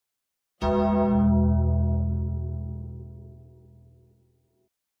Ladies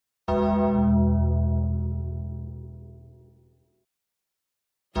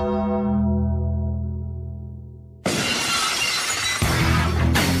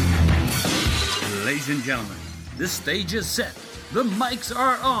and gentlemen, the stage is set. The mics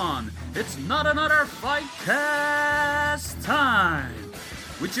are on. It's not another fight cast time.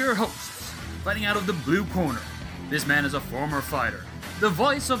 With your hosts, fighting out of the blue corner. This man is a former fighter, the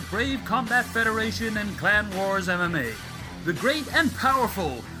voice of Brave Combat Federation and Clan Wars MMA, the great and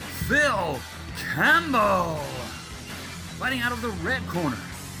powerful Phil Campbell. Fighting out of the red corner.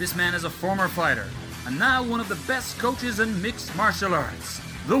 This man is a former fighter, and now one of the best coaches in mixed martial arts.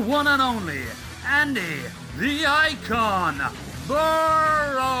 The one and only Andy, the Icon,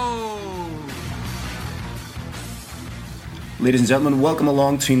 Burrows. Ladies and gentlemen, welcome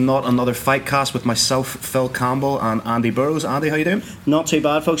along to Not Another Fightcast with myself, Phil Campbell, and Andy Burrows. Andy, how you doing? Not too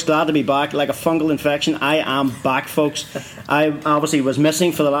bad, folks. Glad to be back. Like a fungal infection, I am back, folks. I obviously was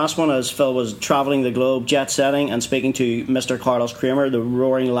missing for the last one as Phil was travelling the globe, jet setting, and speaking to Mr. Carlos Kramer, the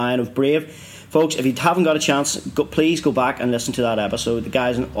roaring lion of Brave. Folks, if you haven't got a chance, please go back and listen to that episode. The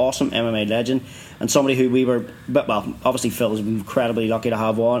guy's an awesome MMA legend and somebody who we were, well, obviously Phil is incredibly lucky to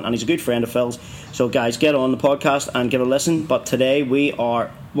have on, and he's a good friend of Phil's. So guys, get on the podcast and give a listen. But today we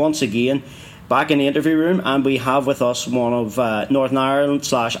are once again back in the interview room, and we have with us one of Northern Ireland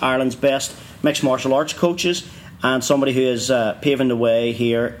 / Ireland's best mixed martial arts coaches, and somebody who is paving the way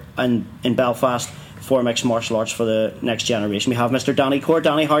here in Belfast for mixed martial arts for the next generation. We have Mr. Danny Corr.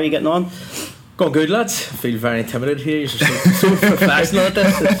 Danny, how are you getting on? Going good, lads. I feel very intimidated here. You're so professional at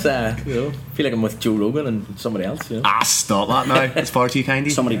this. It's, I feel like I'm with Joe Rogan and somebody else. Stop that now. It's far too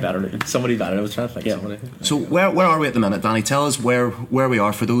kind. Somebody better. Somebody better. I was trying to think. Somebody. So where are we at the minute, Danny? Tell us where we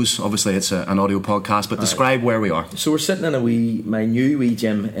are. For those, obviously it's an audio podcast, but describe where we are. So we're sitting in my new wee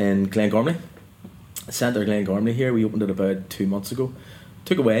gym in Glengormley, Centre Glengormley here. We opened it about 2 months ago.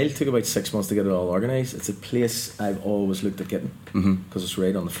 Took a while, took about 6 months to get it all organised. It's a place I've always looked at getting because it's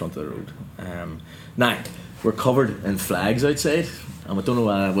right on the front of the road. Now, we're covered in flags outside, and I don't know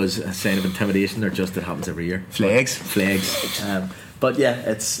whether it was a sign of intimidation or just it happens every year. Flags. But yeah,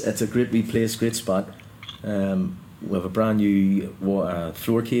 it's a great wee place, great spot. We have a brand new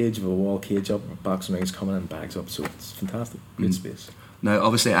floor cage, we have a wall cage up, boxing rings coming in, bags up, so it's fantastic, great space. Now,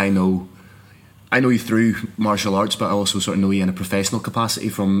 obviously, I know you through martial arts, but I also sort of know you in a professional capacity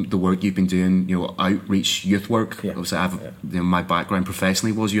from the work you've been doing, outreach, youth work. Yeah. Obviously, my background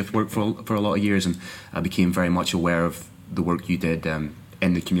professionally was youth work for a lot of years, and I became very much aware of the work you did in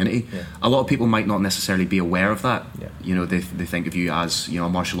the community. Yeah. A lot of people might not necessarily be aware of that. Yeah. They think of you as a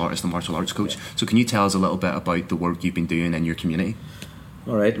martial artist and martial arts coach. Yeah. So can you tell us a little bit about the work you've been doing in your community?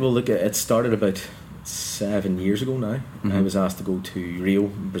 All right. Well, look, it started about 7 years ago now. I was asked to go to Rio,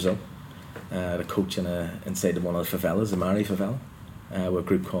 Brazil. To coach inside one of the favelas, the Mari favela, with a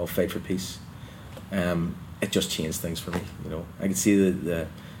group called Fight for Peace. It just changed things for me. I could see the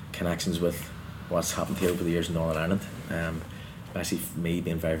connections with what's happened here over the years in Northern Ireland. Especially for me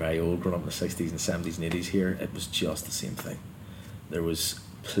being very, very old, growing up in the 60s and 70s and 80s here, it was just the same thing. There was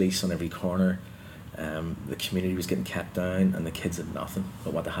police on every corner. The community was getting kept down, and the kids had nothing.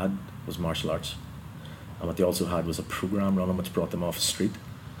 But what they had was martial arts, and what they also had was a program running which brought them off the street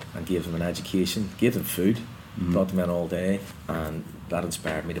and gave them an education, gave them food, brought them in all day, and that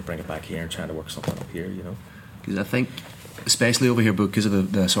inspired me to bring it back here and try to work something up here, Because I think, especially over here, because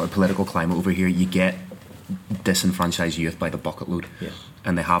of the sort of political climate over here, you get disenfranchised youth by the bucket load,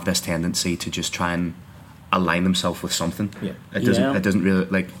 and they have this tendency to just try and align themselves with something. It doesn't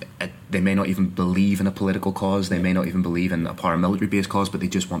really they may not even believe in a political cause, they may not even believe in a paramilitary based cause, but they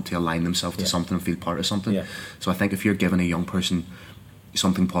just want to align themselves to something and feel part of something. So I think if you're giving a young person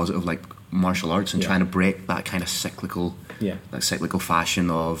something positive like martial arts and trying to break that kind of cyclical fashion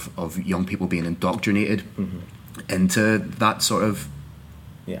of young people being indoctrinated into that sort of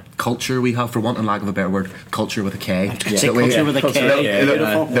culture we have, for want and lack of a better word, culture with a K. Culture with a K.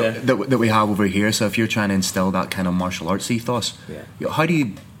 That we have over here. So if you're trying to instill that kind of martial arts ethos, how do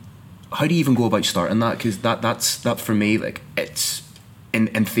you even go about starting that? Because that for me, it's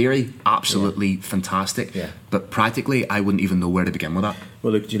in theory absolutely fantastic, but practically I wouldn't even know where to begin with that.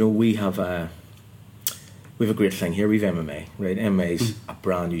 Well, look, we have a great thing here. We've MMA, right? MMA is a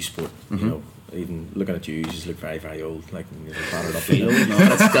brand new sport. Even looking at you just look very, very old, like battered up.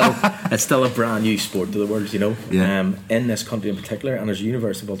 But it's still a brand new sport to the world. In this country in particular, and there's a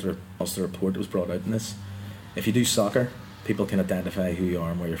Universal Ulster report that was brought out in this. If you do soccer, people can identify who you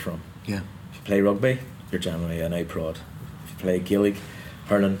are and where you're from. If you play rugby, you're generally an A-prod. If you play Gaelic,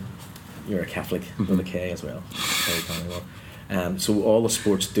 hurling, you're a Catholic with a K as well. So all the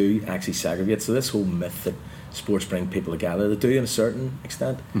sports do actually segregate. So this whole myth that sports bring people together, they do in a certain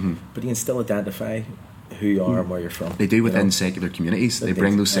extent, but you can still identify who you are and where you're from. They do within secular communities. They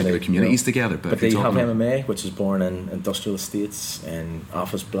bring those secular communities together. But they have MMA, which is born in industrial estates and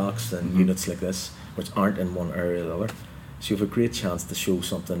office blocks and units like this, which aren't in one area or the other. So you have a great chance to show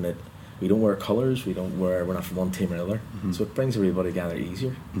something that we don't wear colours, we're not from one team or another. So it brings everybody together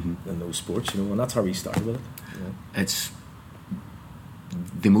easier than those sports, and that's how we started with it. It's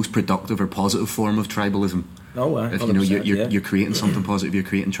the most productive or positive form of tribalism. If you're creating something positive, you're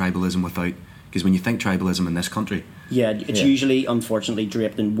creating tribalism without. Because when you think tribalism in this country, it's usually unfortunately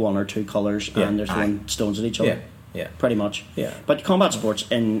draped in one or two colours, and there's one stones at each other. Pretty much. But combat sports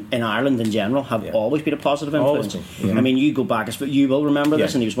in Ireland in general have always been a positive influence. I mean, you go back, you will remember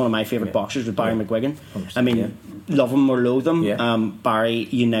this, and he was one of my favourite boxers with Barry McGuigan. 100%. I mean, love him or loathe him, Barry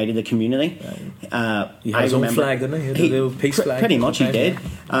united the community. He had his own flag, didn't he? The old peace flag. Pretty much, he did.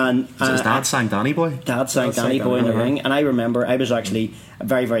 And his dad sang Danny Boy. Dad sang Danny Boy in the ring, and I remember I was actually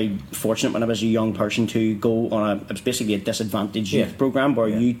very, very fortunate when I was a young person to go on it was basically a disadvantaged youth program where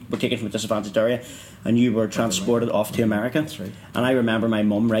you were taken from a disadvantaged area and you were transported off to America. That's right. And I remember my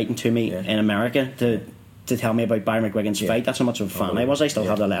mum writing to me in America to tell me about Barry McGuigan's fight. That's how much of a fan I was. I still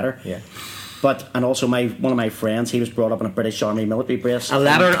have the letter. And also one of my friends, he was brought up in a British Army military base. A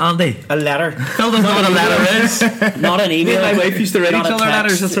letter, Andy? A letter. Tell them what a letter is. Not an email. My wife used to write each other text.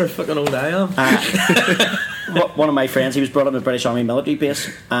 letters. That's how fucking old I am. One of my friends, he was brought up in a British Army military base,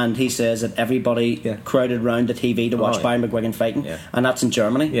 and he says that everybody crowded round the TV to watch Barry McGuigan fighting, and that's in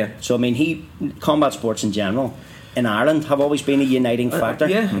Germany. So I mean, combat sports in general in Ireland have always been a uniting factor.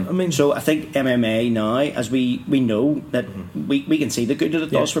 I mean, so I think MMA now, as we know that we can see the good that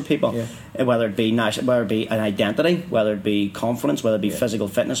it does for people, whether it be whether it be an identity, whether it be confidence, whether it be physical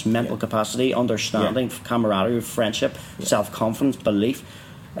fitness, mental capacity, understanding, camaraderie, friendship, self-confidence, belief.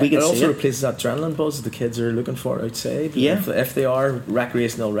 It also replaces that adrenaline buzz the kids are looking for outside. If they are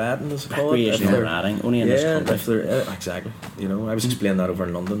recreational ratting, as called recreational ratting, only in this country. If they're, exactly. I was explaining that over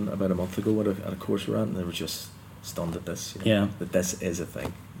in London about a month ago at a course we're at, and they were just stunned at this. That this is a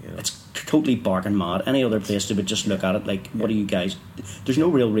thing. It's totally barking mad. Any other place they would just look at it like, what are you guys? There's no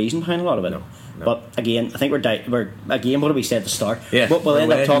real reason behind a lot of it. No. But again, I think we're again. What did we say at the start? We'll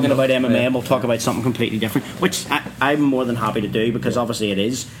end up talking about MMA, and we'll talk about something completely different, which I'm more than happy to do because obviously it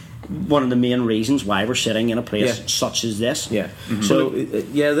is one of the main reasons why we're sitting in a place such as this. So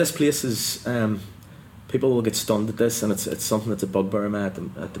this place is. People will get stunned at this, and it's something that's a bugbear at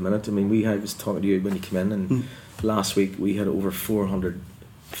the minute. I mean, I was talking to you when you came in, and last week we had over 400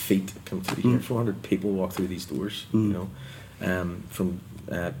 feet come through here. 400 people walk through these doors. From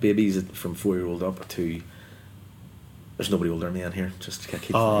babies from 4-year-old up to there's nobody older than me in here. Just keep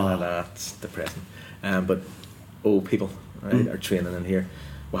thinking about that. It's depressing. But old people are training in here.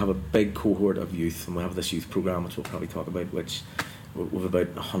 We'll have a big cohort of youth, and we'll have this youth program, which we'll probably talk about, which we've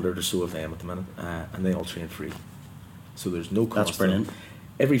about 100 or so of them at the minute, and they all train free. So there's no cost. That's brilliant.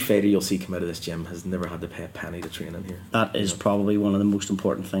 Every fighter you'll see come out of this gym has never had to pay a penny to train in here. That is probably one of the most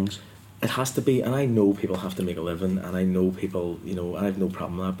important things. It has to be, and I know people have to make a living, and I know people, I have no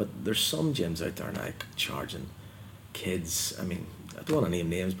problem with that, but there's some gyms out there now charging kids, I mean, I don't want to name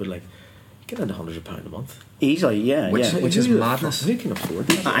names, but like, get into £100 a month. Easily, which is madness. Who can afford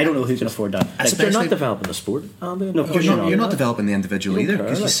that? I don't know who can afford that. But they're not developing the sport, are they? No, you're not developing the individual either,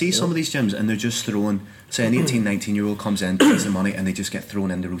 because you see some of these gyms and they're just throwing, say an 18, 19-year-old comes in, pays the money, and they just get thrown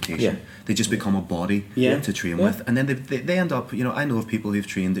into rotation. They just become a body to train with, and then they end up, I know of people who've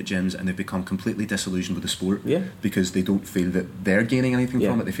trained at gyms and they've become completely disillusioned with the sport because they don't feel that they're gaining anything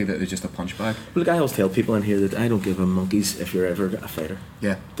from it. They feel that they're just a punch bag. Well, look, I always tell people in here that I don't give a monkeys if you're ever a fighter.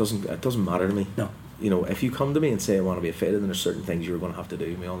 It doesn't matter to me. No. If you come to me and say I want to be a fighter, then there's certain things you're going to have to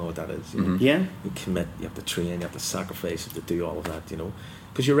do. We all know what that is. You commit, you have to train, you have to sacrifice, you have to do all of that.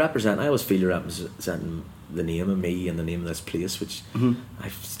 Because you're representing. I always feel you're representing the name of me and the name of this place, which I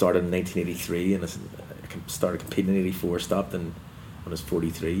started in 1983 and I started competing in 84, stopped when I was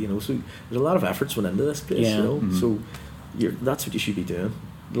 43. So there's a lot of efforts went into this place. So that's what you should be doing.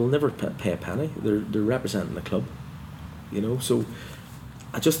 They'll never pay a penny. They're representing the club. So.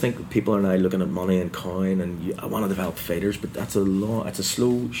 I just think people are now looking at money and coin, and I want to develop fighters, but it's a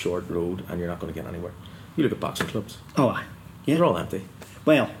slow, short road, and you're not going to get anywhere. You look at boxing clubs; they're all empty.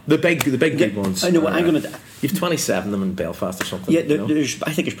 Well, the big ones. I know. I'm going to. You've 27 of them in Belfast or something. Yeah,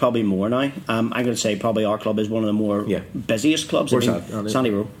 I think there's probably more now. I'm going to say probably our club is one of the more busiest clubs. Where's that?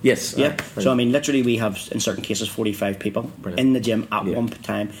 Sandy Row. Yes. So I mean, literally, we have in certain cases 45 people in the gym at one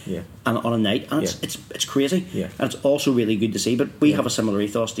time, and on a night, and it's crazy. And it's also really good to see. But we have a similar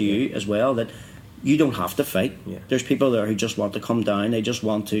ethos to you as well. That you don't have to fight. Yeah. There's people there who just want to come down. They just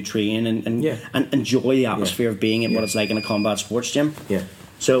want to train and enjoy the atmosphere of being in what it's like in a combat sports gym. Yeah.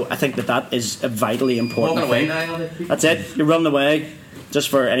 So I think that is a vitally important Walking away thing. now. That's it. You're running away. Just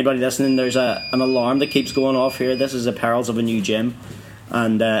for anybody listening, there's an alarm that keeps going off here. This is the perils of a new gym,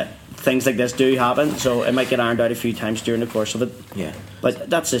 and things like this do happen. So it might get ironed out a few times during the course of it. Yeah. But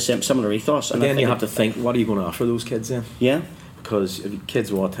that's a similar ethos. And then you have to think, what are you going to offer those kids then? Yeah. Because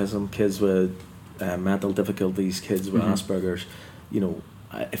kids with autism, kids with mental difficulties, kids with Asperger's,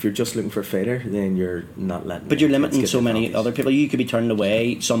 if you're just looking for a fighter, then you're not letting. But you're limiting kids so get many advantage. other people. You could be turning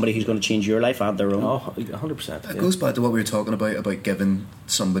away somebody who's going to change your life and their own. Oh, 100%. It goes back to what we were talking about giving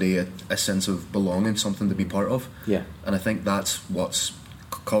somebody a sense of belonging, something to be part of. Yeah. And I think that's what's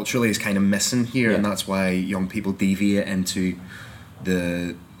culturally is kind of missing here, and that's why young people deviate into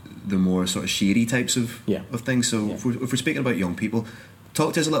the more sort of shady types of things. So if we're speaking about young people,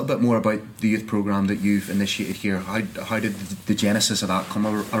 talk to us a little bit more about the youth programme that you've initiated here. How did the genesis of that come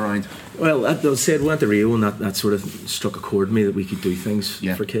around? Well, I said, went to Rio, and that sort of struck a chord with me that we could do things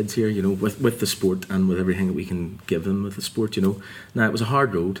for kids here, with the sport and with everything that we can give them with the sport, Now, it was a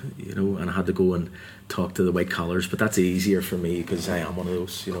hard road, and I had to go and talk to the white collars, but that's easier for me because I am one of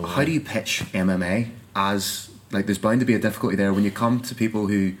those, How do you pitch MMA as... Like, there's bound to be a difficulty there when you come to people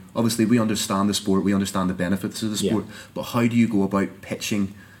who, obviously, we understand the sport, we understand the benefits of the sport, but how do you go about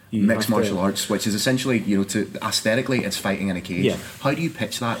pitching mixed martial arts, which is essentially, to aesthetically, it's fighting in a cage. Yeah. How do you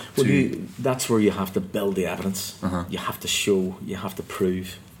pitch that? Well, that's where you have to build the evidence. Uh-huh. You have to show, you have to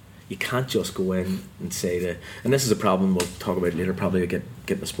prove. You can't just go in and say and this is a problem we'll talk about later, probably get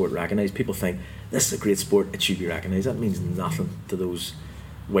the sport recognised. People think, this is a great sport, it should be recognised. That means nothing to those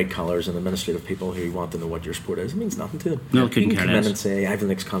white collars and administrative people who want to know what your sport is. It means nothing to them. No, couldn't you can care come in less. and say, I have the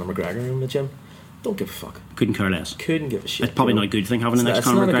next Conor McGregor in the gym. Don't give a fuck. Couldn't care less. Couldn't give a shit. It's probably not a good thing having the next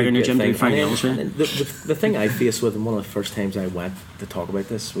Conor McGregor in your gym, to be frankly honest with you. The thing I faced with, and one of the first times I went to talk about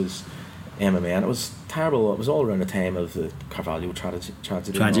this, was MMA, and it was terrible. It was all around the time of the Carvalho tragedy.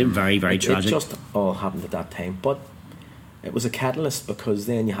 Tragic, very, very tragic. It just all happened at that time, but it was a catalyst because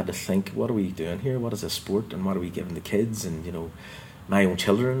then you had to think, what are we doing here? What is a sport, and what are we giving the kids? And my own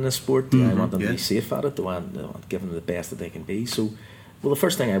children in this sport, I want them to be safe at it. I want to give them the best that they can be. So, the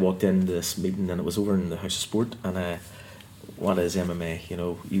first thing I walked into this meeting, and it was over in the House of Sport, and what is MMA?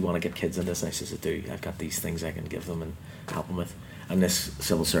 You want to get kids in this? And I says, I do. I've got these things I can give them and help them with. And this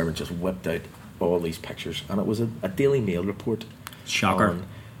civil servant just whipped out all these pictures, and it was a Daily Mail report. Shocker.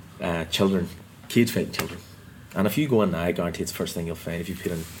 On children, cage fighting children. And if you go in now, I guarantee it's the first thing you'll find if you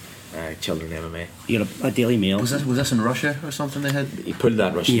put in children MMA. You got a Daily Mail. Was this in Russia or something they had? He pulled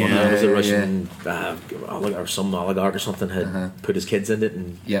that Russian one. It was a Russian or some oligarch or something had put his kids in it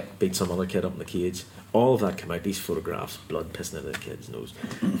and beat some other kid up in the cage. All of that came out. These photographs, blood pissing into the kid's nose,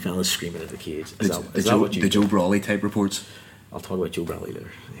 fellas screaming at the cage. Is that what you? The Joe Brawley type reports. I'll talk about Joe Bradley later.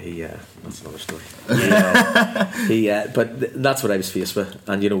 That's another story. But that's what I was faced with.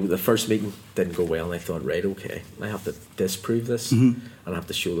 And the first meeting didn't go well, and I thought, right, okay, I have to disprove this, and I have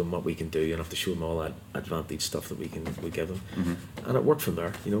to show them what we can do, and I have to show them all that advantage stuff that we give them. And it worked from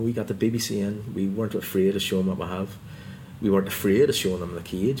there. We got the BBC in. We weren't afraid to show them what we have. We weren't afraid of showing them the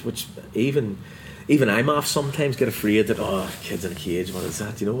cage, which even I'm off sometimes get afraid that kids in a cage, what is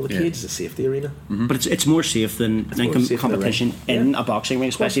that? The cage is a safety arena. But it's more safe than competition in a boxing ring,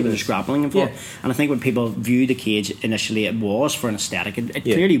 especially when there's grappling involved. And I think when people view the cage initially, it was for an aesthetic. It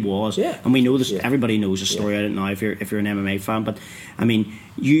clearly was, and we know this. Everybody knows the story. I don't know if you're an MMA fan, but I mean,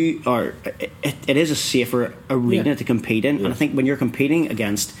 you are. It is a safer arena to compete in, and I think when you're competing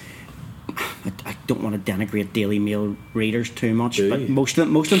against. I don't want to denigrate Daily Mail readers too much, but most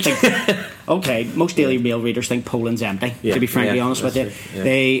of them think most Daily Mail readers think Poland's empty, to be frankly honest with you.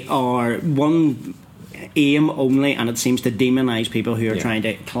 They are one aim only, and it seems to demonise people who are trying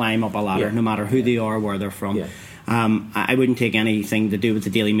to climb up a ladder, no matter who they are, where they're from. I wouldn't take anything to do with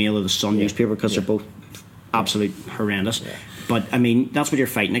the Daily Mail or the Sun newspaper, because they're both absolute horrendous, but I mean, that's what you're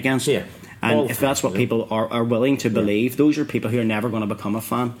fighting against. And if that's what people are willing to believe, those are people who are never going to become a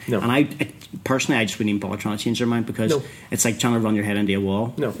fan. And I personally, I just wouldn't even bother trying to change their mind, because it's like trying to run your head into a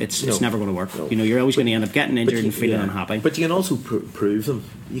wall. It's never going to work. You're always going to end up getting injured and feeling unhappy. But you can also prove them.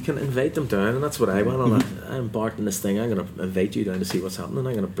 You can invite them down, and that's what I went on. I embarked in this thing. I'm going to invite you down to see what's happening.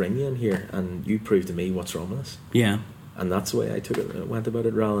 I'm going to bring you in here, and you prove to me what's wrong with this. And that's the way I took it. I went about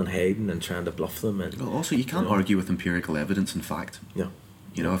it rather than hiding and trying to bluff them. And also, you can't argue with empirical evidence and fact.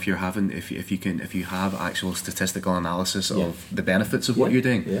 If you have actual statistical analysis of the benefits of what you're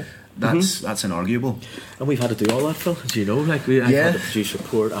doing, That's inarguable. And we've had to do all that, Phil. Do you know? Like I've Yeah. had to produce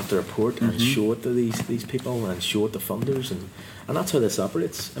report after report and show it to these people and show it to funders, and that's how this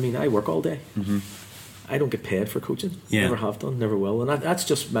operates. I mean, I work all day. I don't get paid for coaching. Yeah. Never have done, never will. And that's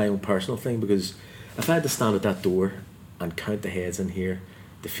just my own personal thing, because if I had to stand at that door and count the heads in here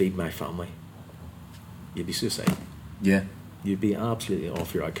to feed my family, you'd be suicidal. Yeah. You'd be absolutely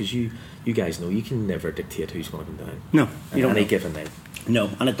off your eye, because you guys know you can never dictate who's going to come down. No, At you don't any know. given night.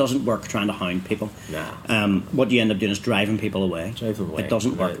 No, and it doesn't work trying to hound people. Nah. What you end up doing is driving people away. Drive them away. It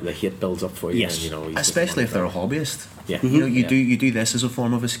doesn't work. The hate builds up for you. Yes. And, you know, you Especially if just they're a want hobbyist. Yeah. You know, you Yeah. do this as a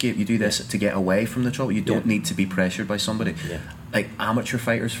form of escape. You do this to get away from the trouble. You don't Yeah. need to be pressured by somebody. Yeah. Like amateur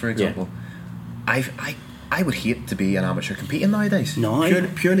fighters, for example. I would hate to be an amateur competing nowadays. No,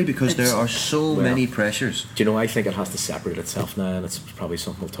 purely because there are so well, many pressures. Do you know, I think it has to separate itself now, and it's probably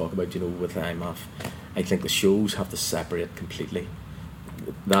something we'll talk about, you know, with the IMAF. I think the shows have to separate completely.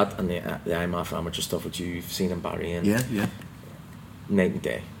 That and the IMAF amateur stuff, which you've seen in Bahrain, Yeah. night and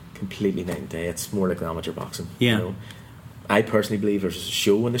day. Completely night and day. It's more like amateur boxing. Yeah. You know? I personally believe there's a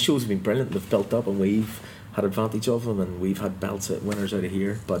show, and the shows have been brilliant. They've built up, and we've had advantage of them, and we've had belts at winners out of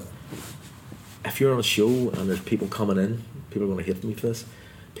here. But if you're on a show and there's people coming in, people are going to hate me for this.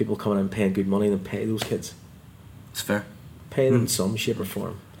 People coming in paying good money, then pay those kids. It's fair. Pay them in some shape or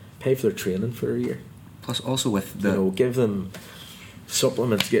form. Pay for their training for a year. Plus, also with the You know, give them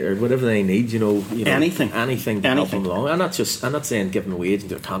supplements, or whatever they need. You know Anything. anything to help them along. I'm not saying give them a wage and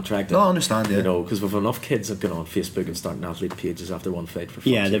do a contract. No, I and, understand, yeah. You know, because we've enough kids that get on Facebook and starting athlete pages after one fight for.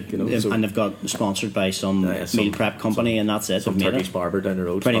 Yeah, fuck's sake, you know, so and they've got sponsored by some some- meal prep company, and that's it. some They've made Turkish it. barber down the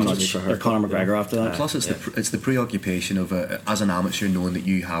road. Pretty sponsored me much. for her They're Conor cut, McGregor after that. Plus, it's the preoccupation of as an amateur knowing that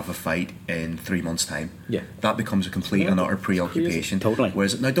you have a fight in 3 months' time. Yeah. That becomes a complete and utter preoccupation. Totally.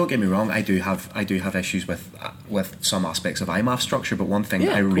 Whereas now, don't get me wrong, I do have issues with some aspects of IMAF structure, but one thing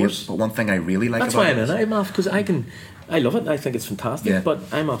Yeah, of course. one thing I really like That's about why I'm it in is- IMAF, because I love it. I think it's fantastic. Yeah. But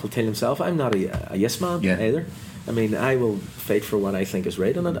IMAF will tell himself I'm not a yes man Yeah. either. I mean, I will fight for what I think is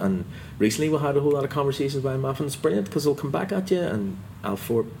right in it. And recently we had a whole lot of conversations with IMAF, and it's brilliant because they'll come back at you, and I'll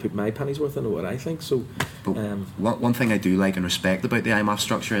put my pennies worth into what I think. So, But one thing I do like and respect about the IMAF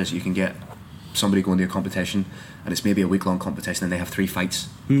structure is you can get somebody going to a competition, and it's maybe a week-long competition, and they have 3 fights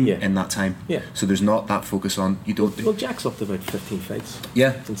Yeah. in that time. Yeah. So there's not that focus on you don't. well, Jack's up to about 15 fights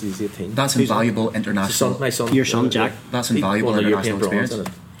Yeah. since he's 18. That's Who's- invaluable international. My son, Your son, Jack? That's he invaluable won the international European bronze experience.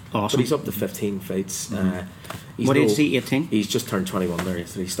 in it. Awesome. But he's up to 15 fights. He's What age is he, 18? He's just turned 21 there.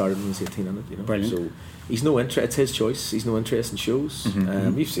 So he started when he was 18 in it. You know? Brilliant. So he's no interest. It's his choice. He's no interest in shows.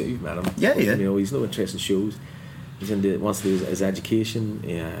 You've met him. Yeah, yeah. You know, he's no interest in shows. Wants to do his education,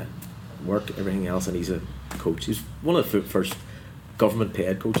 work, everything else, and he's a coach. He's one of the first government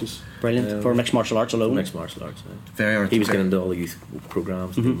paid coaches. Brilliant. For mixed martial arts alone. Mixed martial arts. Very He was articulate. getting into all the youth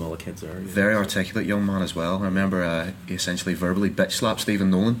programs and all the kids there. Very articulate young man as well. I remember he essentially verbally bitch slapped Stephen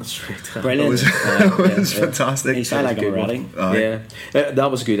Nolan. That's right. Brilliant. It was, it was fantastic. He sounded like him already. Yeah,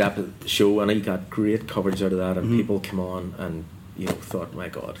 that was a good show, and he got great coverage out of that. And people came on and thought, my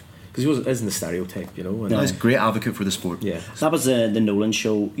God, because he isn't the stereotype, And, He's a great advocate for the sport. yeah, That was the Nolan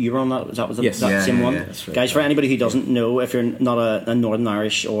show. You were on that? That was Yes. that Yeah, same yeah, one? yeah, that's right. Guys, for anybody who doesn't know, if you're not a Northern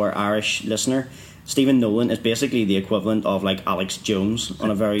Irish or Irish listener, Stephen Nolan is basically the equivalent of like Alex Jones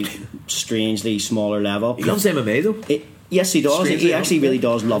on a very strangely smaller level. he loves MMA though. Yes, he does. Strangely He actually enough, really yeah.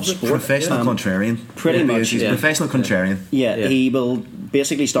 does love sport. Professional contrarian. pretty He is. much, He's yeah. a professional contrarian. Yeah, Yeah. he will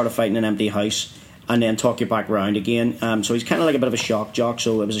basically start a fight in an empty house and then talk you back round again. So he's kind of like a bit of a shock jock.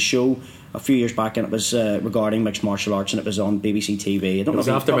 So it was a show a few years back, and it was regarding mixed martial arts, and it was on BBC TV. I don't It was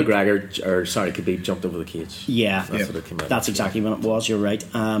know if after you- Khabib jumped over the cage. Yeah, That's what it came out. that's exactly when it was. You're right.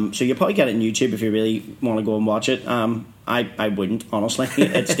 So you'll probably get it on YouTube if you really want to go and watch it. I wouldn't, honestly.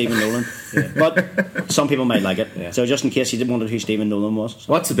 It's Stephen Nolan, but some people might like it. Yeah. So just in case you didn't wonder who Stephen Nolan was,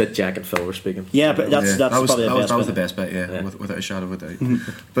 so. What's the bit Jack and Phil were speaking? Yeah, but that's that was, probably that the was, best. that was bit. the best bit, yeah, Yeah. without a shadow of a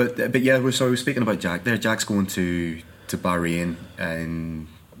doubt. But yeah, we're speaking about Jack there. Jack's going to Bahrain in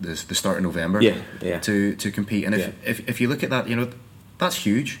the start of November. Yeah. To compete, and if you look at that, that's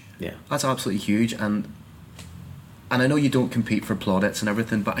huge. Yeah. That's absolutely huge, and I know you don't compete for plaudits and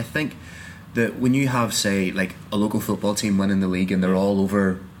everything, but I think that when you have, say, like a local football team winning the league and they're all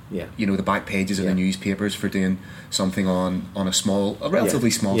over, Yeah. the back pages of the Yeah. newspapers for doing something on a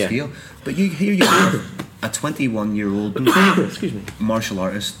relatively small Yeah. scale, but you have a 21-year-old Excuse me. martial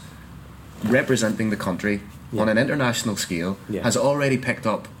artist representing the country on an international scale, Yeah. has already picked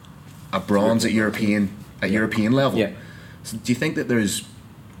up a bronze at European level. Yeah. So do you think that there's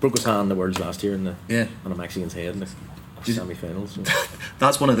Broke his hand in the words last year Yeah. on a Mexican's head. And semi-finals. So.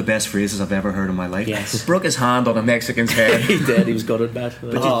 That's one of the best phrases I've ever heard in my life. Yes. Broke his hand on a Mexican's head. He did. He was gutted bad.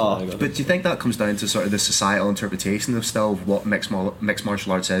 But do you think that comes down to sort of the societal interpretation of still what mixed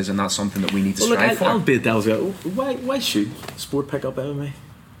martial arts is, and that's something that we need to strive for? I'll be the devil's advocate. Why should sport pick up MMA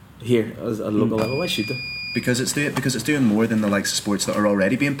here at a local level? Why should they? Because it's doing more than the likes of sports that are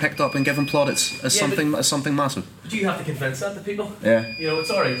already being picked up and given plaudits as something massive. Do you have to convince that to people? Yeah. You know,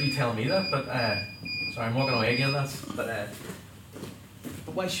 it's alright you tell me that, but sorry, I'm walking away again. But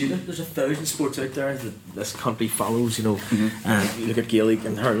why should it? There's 1,000 sports out there that this country follows. You know, and you look at Gaelic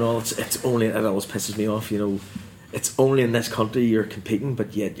and hurling. It's only, it always pisses me off. You know, it's only in this country you're competing,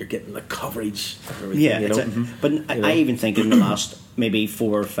 but yet you're getting the coverage. And everything, Yeah, you know? but I even think in the last maybe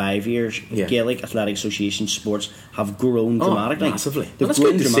 4 or 5 years, Yeah. Gaelic Athletic Association sports have grown dramatically. Massively. They've And that's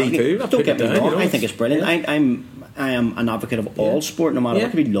grown good to see dramatically. too. I Don't put get it me down, wrong. you know, I think it's brilliant. yeah. I am an advocate of all sport, no matter Yeah.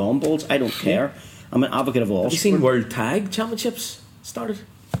 what. It could be lawn bowls. I don't care. I'm an advocate of all. Have you sport. seen World Tag Championships started?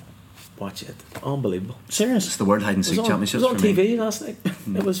 Watch it. Unbelievable. Serious? It's the World Hide and Seek It Championships was on for me. TV last night.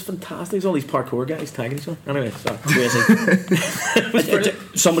 It was fantastic. There's all these parkour guys tagging each other. Anyway, sorry. Crazy.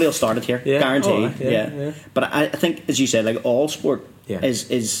 Somebody will start it here, Yeah. guaranteed. Oh, yeah, yeah. yeah. But I think, as you said, like all sport Yeah.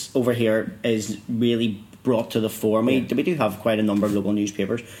 is over here is really brought to the fore. We do have quite a number of local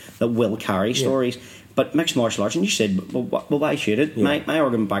newspapers that will carry stories. But mixed martial arts, and you said, well, why should it? Yeah. My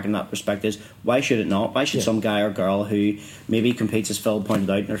argument back in that respect is, why should it not? Why should some guy or girl who maybe competes, as Phil pointed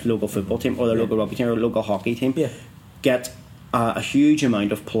out, in their local football team or their local rugby team or local hockey team, get a huge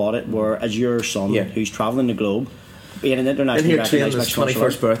amount of plaudit, whereas your son, who's travelling the globe, being an In internationally here training recognised his mixed martial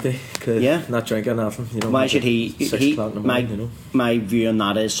arts, 21st birthday. Yeah. Not drinking nothing. You know, why should he? 6 o'clock in the morning, you know. My view on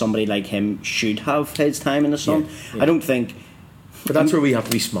that is somebody like him should have his time in the sun. Yeah. I don't think. But that's where we have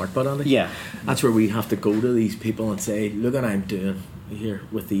to be smart, but Andy. Yeah. That's where we have to go to these people and say, look what I'm doing here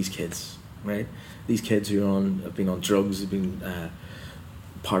with these kids, right? These kids who have been on drugs, have been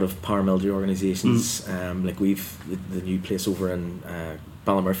part of paramilitary organisations. Like we've the new place over in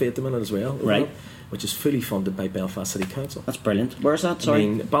Ballymurphy at the minute as well, Right. which is fully funded by Belfast City Council. That's brilliant. Where's that? Sorry. I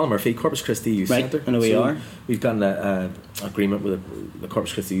mean, Ballymurphy, Corpus Christi Youth Right, Centre. I know we are. We've got an agreement with the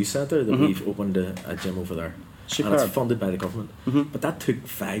Corpus Christi Youth Centre that we've opened a gym over there. Superb. And it's funded by the government. But that took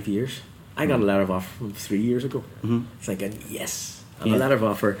 5 years. I got a letter of offer from 3 years ago. Thinking, yes. And a letter of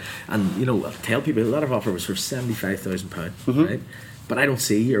offer, and you know, I'll tell people, the letter of offer was for £75,000, right? But I don't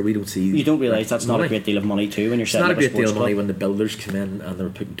see, or we don't see. You don't realise that's not money. a great deal of money too when you're It's setting not a up great sports deal of money club. when the builders come in and they're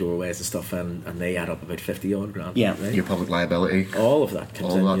putting doorways and stuff in, and they add up about 50 odd grand. Yeah. right? Your public liability. All of that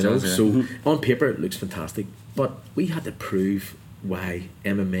comes All in, that you know. does, yeah. So on paper it looks fantastic, but we had to prove why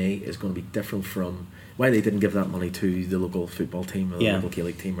MMA is going to be different from why they didn't give that money to the local football team or the local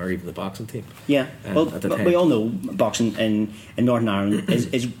Gaelic team or even the boxing team. Yeah, well, at the but time. we all know boxing in Northern Ireland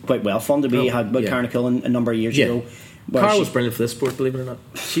is quite well funded. We had Karen Cullen a number of years ago. where Carl she- was brilliant for this sport, believe it or not.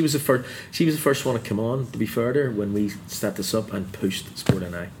 She was the first. She was the first one to come on. To be fair to her, when we set this up and pushed Sport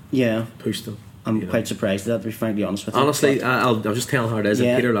and Yeah, pushed them. I'm you know. quite surprised at that, to be frankly honest with you. Honestly, But- I'll just tell how it is. Yeah.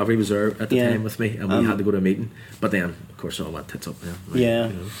 And Peter Lavery was there at the Yeah. time with me, and we had to go to a meeting. But then, of course, all that tits up. Yeah, yeah,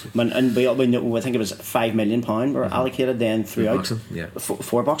 you know, so. and we know, I think it was £5 million were allocated then throughout boxing, yeah.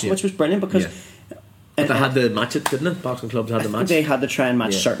 for boxing, Yeah. which was brilliant because But they had to match it, didn't it? Boxing clubs had to match. they had to try and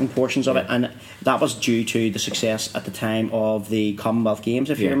match Yeah. certain portions of it, Yeah. and that was due to the success at the time of the Commonwealth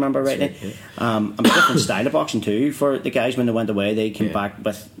Games, if you Yeah, remember that's rightly. right, And a different style of boxing too for the guys when they went away. They came Yeah. back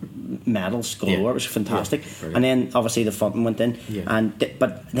with medals galore. Yeah. It was fantastic. Yeah, brilliant. And then obviously the funding went in, Yeah.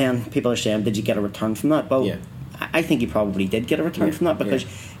 but then people are saying, did you get a return from that? Well, Yeah. I think you probably did get a return Yeah, from that because yeah.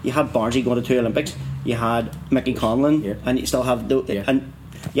 you had Barnsley going to 2 Olympics, you had Mickey Conlon, Yeah. and you still have the Yeah. and.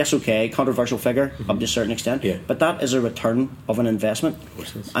 Yes, okay, controversial figure up to a certain extent, Yeah. but that is a return of an investment,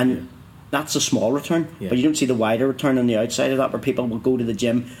 course it is, and yeah. that's a small return. Yeah. But you don't see the wider return on the outside of that, where people will go to the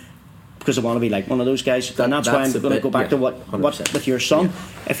gym because they want to be like one of those guys. And that's why that's I'm the going to bit, go back yeah, to what 100%. with your son.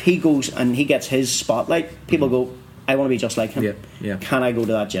 If he goes and he gets his spotlight, people go, "I want to be just like him." Yeah, yeah. Can I go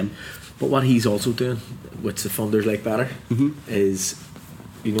to that gym? But what he's also doing, which the funders like better, is,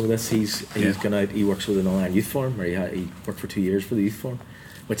 you know this, he's gone out, he works with an online youth forum, where he worked for 2 years for the youth forum,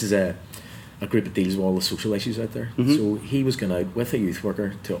 which is a group that deals with all the social issues out there. So he was going out with a youth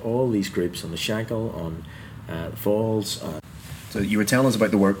worker to all these groups on the Shankill, on the Falls. So you were telling us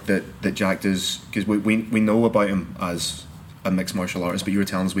about the work that Jack does, because we know about him as a mixed martial artist, but you were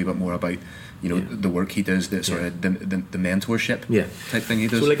telling us a wee bit more about the work he does, the sort of the mentorship type thing he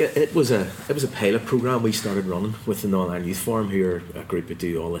does. So like it was a pilot program we started running with the Non-Iron Youth Forum, who are a group that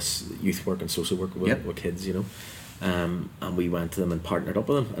do all this youth work and social work with kids, and we went to them and partnered up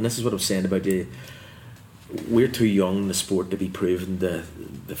with them. And this is what I was saying about we're too young in the sport to be proving the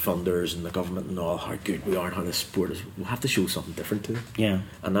funders and the government and all how good we are and how the sport is. We'll have to show something different to them. Yeah.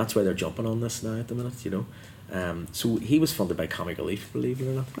 And that's why they're jumping on this now at the minute, you know. So he was funded by Comic Relief, believe it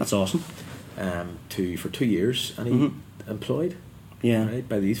or not. That's awesome. For 2 years, and he employed, Yeah. right,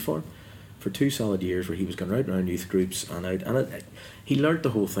 by the youth forum for 2 solid years, where he was going right around youth groups and out, and he learnt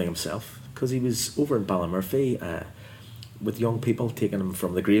the whole thing himself, because he was over in Ballymurphy with young people, taking them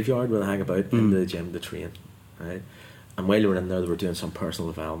from the graveyard where they hang about into the gym to train, right. And while they were in there, they were doing some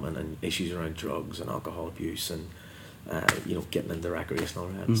personal development and issues around drugs and alcohol abuse and you know, getting into recreational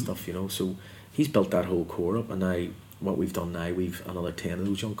and stuff, you know. So he's built that whole core up, and now what we've done now, we've another 10 of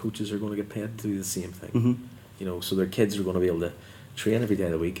those young coaches are going to get paid to do the same thing, you know. So their kids are going to be able to train every day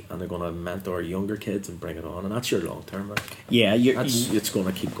of the week, and they're going to mentor younger kids and bring it on, and that's your long term, right? Yeah, it's going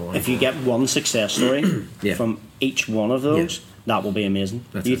to keep going. If you get one success story from each one of those, that will be amazing.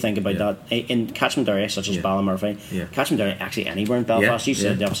 That's you it. think about that in catchment area such as Ballymurphy, catchment area actually anywhere in Belfast. You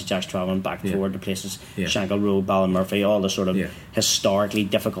said obviously Jack's travelling back and forward to places, Shankill Road, Ballymurphy, all the sort of historically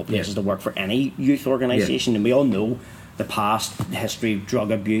difficult places to work for any youth organisation, and we all know the past history of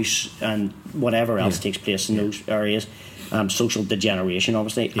drug abuse and whatever else takes place in those areas. Social degeneration,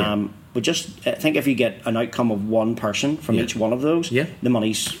 obviously. But just think, if you get an outcome of one person from each one of those, the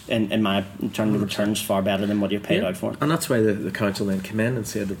money's in my terms of returns far better than what you're paid out for. And that's why the council then came in and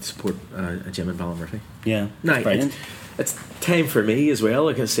said that support a gym in Ballymurphy. Yeah, now, brilliant. It's time for me as well.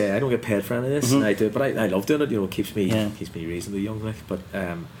 Like I say, I don't get paid for any of this, and I do it, but I love doing it. You know, it keeps me reasonably young. Like, but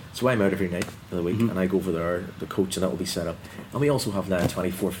so I'm out every night of the week, and I go over there, the coach, and that will be set up. And we also have now a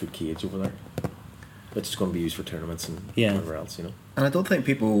 24-foot cage over there, which is going to be used for tournaments and whatever else, you know. And I don't think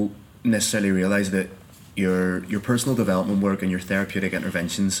people necessarily realise that your personal development work and your therapeutic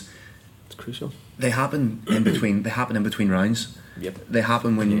interventions, it's crucial. They happen in between. They happen in between rounds. Yep. They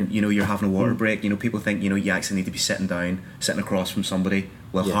happen when you know you're having a water break. You know, people think you actually need to be sitting across from somebody.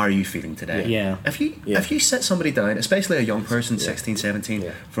 Well, how are you feeling today? Yeah. If you sit somebody down, especially a young person, 16,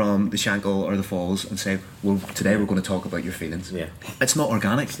 17, from the Shankill or the Falls, and say, well, today we're going to talk about your feelings. Yeah. It's not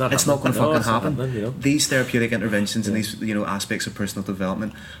organic. It's not going to fucking happen. You know? These therapeutic interventions and these aspects of personal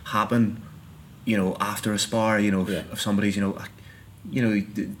development happen, after a spar. If somebody's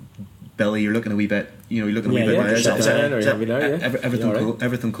Billy, you're looking a wee bit. You're looking a wee bit.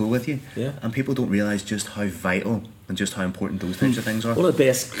 Everything cool with you? Yeah. And people don't realise just how vital and just how important those types of things are. One of the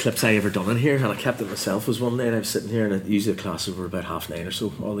best clips I ever done in here, and I kept it myself, was one day, and I was sitting here, and usually the classes were about 9:30 or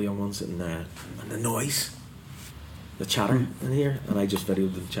so, all the young ones, and the noise, the chatter in here, and I just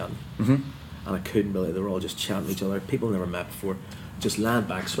videoed them chatting, and I couldn't believe they were all just chatting to each other. People never met before, just lying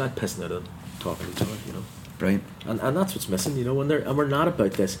back, sweat pissing out of them, talking to each other. Brilliant. And that's what's missing, and we're not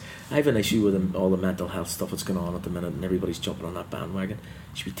about this. I have an issue with all the mental health stuff that's going on at the minute, and everybody's jumping on that bandwagon.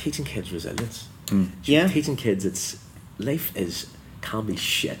 You should be teaching kids resilience. You should be teaching kids life can be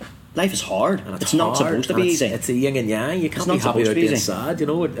shit. Life is hard. And it's not supposed to be easy. It's a yin and yang. You can't be happy without being sad.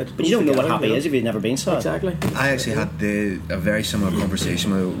 But you don't know what happy is if you've never been sad. Exactly. I actually had a very similar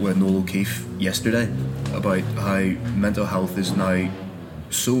conversation with Noel O'Keefe yesterday about how mental health is now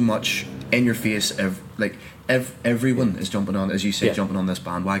so much in your face. Everyone is jumping on, as you say, jumping on this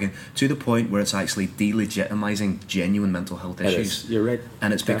bandwagon to the point where it's actually delegitimizing genuine mental health issues. You're right.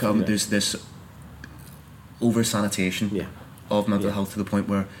 And it's become there's this over sanitation of mental health to the point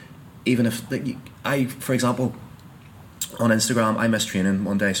where even if for example, on Instagram, I missed training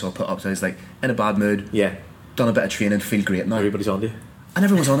one day, so I put up things like in a bad mood, done a bit of training, feel great now. Everybody's on to you. And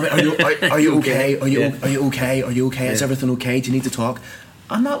everyone's on me. Are you okay? Are you okay? Are you okay? Is everything okay? Do you need to talk?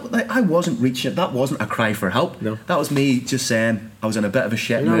 And that, I wasn't reaching. That wasn't a cry for help. No, that was me just saying I was in a bit of a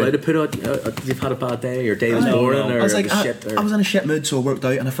shit mood. You're not allowed to put out. You've had a bad day. Your day was boring. Or I was like, shit. I was in a shit mood, so I worked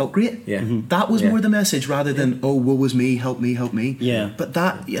out and I felt great. Yeah, that was more the message rather than woe was me, help me, help me. Yeah, but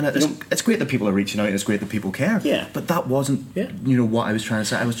that it's great that people are reaching out. And it's great that people care. Yeah, but that wasn't what I was trying to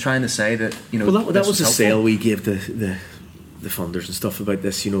say. I was trying to say that Well, that was the sale we gave the funders and stuff about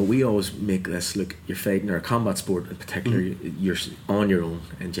this. We always make this look, you're fighting, or a combat sport in particular, you're on your own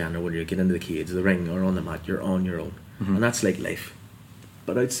in general. When you get into the cage, the ring, or on the mat, you're on your own, and that's like life.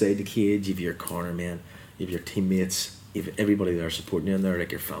 But outside the cage, you've your corner men, you've your teammates, you've everybody there supporting you, and they're like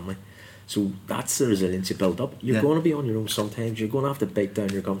your family. So that's the resilience you build up. You're going to be on your own sometimes. You're going to have to bite down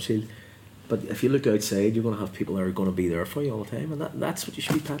your gum shield. But if you look outside, you're going to have people that are going to be there for you all the time, and that's what you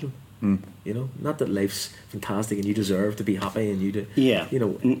should be peddling. You know, not that life's fantastic and you deserve to be happy and you do. Yeah, You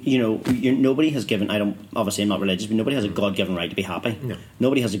know, nobody has given. I'm not religious, but nobody has a God-given right to be happy. No.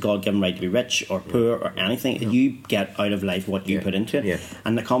 Nobody has a God-given right to be rich or poor or anything. No. You get out of life what you Yeah. put into it. Yeah.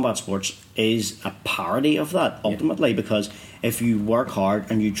 And the combat sports is a parody of that ultimately, because if you work hard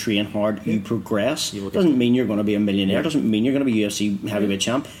and you train hard, you progress. You will get Doesn't mean you're going to be a millionaire. Yeah. Doesn't mean you're going to be UFC heavyweight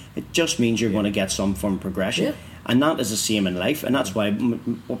champ. It just means you're going to get some form of progression. Yeah. And that is the same in life, and that's why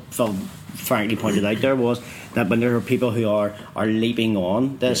what Phil frankly pointed out there was that when there are people who are leaping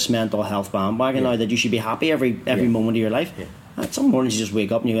on this mental health bandwagon now, that you should be happy every moment of your life. Some mornings you just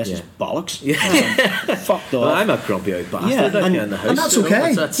wake up and you go, "This is bollocks." Fucked off. Well, I'm a grumpy out bastard Yeah, out and- here in the house. and that's you know,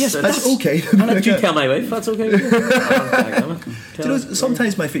 okay. Yes, That's okay. Did you tell my wife that's okay? Do you know,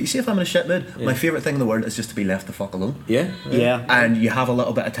 sometimes you see if I'm in a shit mood, my favourite thing in the world is just to be left the fuck alone. Yeah. And you have a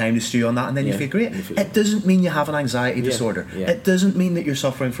little bit of time to stew on that, and then you Yeah. feel great. You feel It doesn't mean you have an anxiety disorder. Yeah. It doesn't mean that you're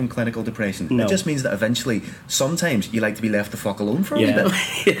suffering from clinical depression. No. It just means that eventually, sometimes you like to be left the fuck alone for a Yeah. wee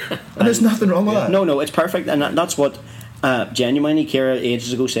bit. And there's nothing wrong with that. No, it's perfect, and that's what genuinely Kira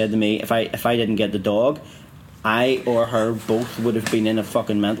ages ago said to me. If I didn't get the dog, I or her both would have been in a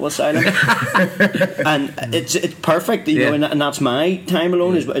fucking mental asylum. And it's perfect, you know, and that's my time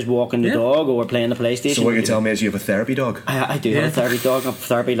alone is walking the dog or playing the PlayStation. So what you're telling me is you have a therapy dog? I do have a therapy dog, a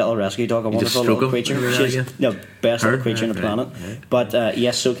therapy little rescue dog, a wonderful stroke little him creature. every now She's and again? the best little Her? creature on the Right, planet. right. But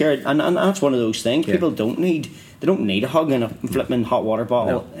yes, so Kira, and that's one of those things. Yeah. People don't need a hug and a flipping hot water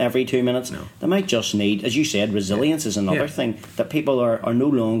bottle every 2 minutes. No. They might just need, as you said, resilience is another Yeah. thing that people are no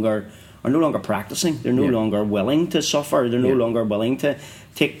longer practicing. They're no longer willing to suffer. They're no longer willing to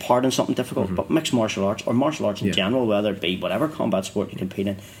take part in something difficult. But mixed martial arts or martial arts in general, whether it be whatever combat sport you compete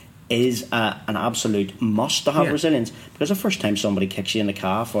in, is an absolute must to have resilience. Because the first time somebody kicks you in the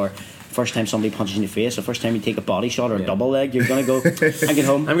calf, or first time somebody punches you in the face, the first time you take a body shot or a double leg, you're going to go, I get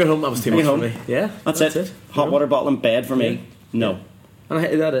home. I'm going home. That was too I much get for home. me. Yeah, That's it. Hot water bottle in bed for me. No. And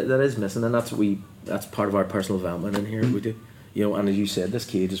that is missing, and that's part of our personal development in here. We do, you know. And as you said, this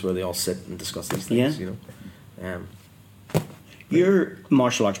cage is where they all sit and discuss these things. Yeah. You know, Your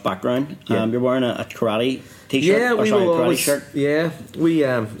martial arts background, Yeah. you're wearing a karate t-shirt, yeah, or we sorry, will karate always, shirt. Yeah, we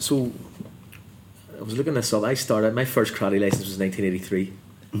so I was looking this up. I started my first karate license was 1983,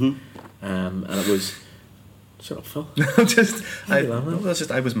 and it was. Shut up, Phil. I was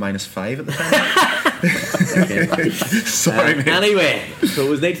 -5 at the time. Sorry, mate. Anyway, so it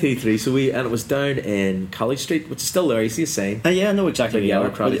was 1983. So and it was down in College Street, which is still there. You see a sign. Yeah, I know exactly Yeah, where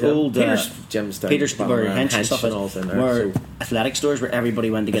karate. the old Peter's gyms down. Peter's where Hench and stuff and all is, in there. where So athletic stores where everybody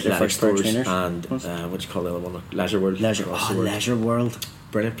went to get their athletic first pair of stores trainers. and what do you call the other one? Leisure World. Leisure, Across the world. Leisure World.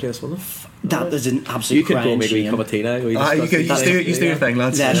 Brilliant place, wasn't it? That is an absolute You could go crying maybe a shame. cup of tea now. You do your thing,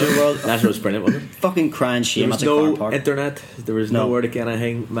 lads. Leisure World, Leisure was brilliant, wasn't it? fucking crying shame. There was That's a car no park. internet. There was No. nowhere to get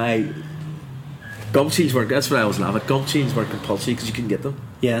anything. My gum cheese weren't. That's what I was laughing at. Gum cheese weren't compulsory because you couldn't get them.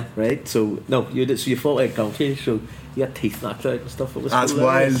 Yeah. Right. So no, you did. So you fought like gum cheese. So you had teeth knocked out and stuff. It was That's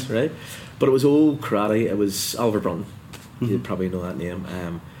hilarious, wild. right? But it was old karate. It was Oliver Brun. You probably know that name.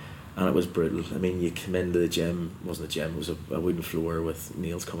 And it was brutal. I mean, you come into the gym. It wasn't a gym. It was a wooden floor with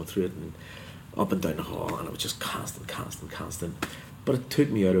nails coming through it and up and down the hall, and it was just constant. But it took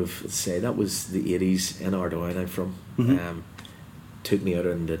me out of, say, that was the 80s in Ardoyne I'm from. Took me out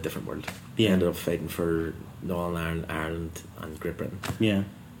into a different world. Yeah. Ended up fighting for Northern Ireland and Great Britain. Yeah.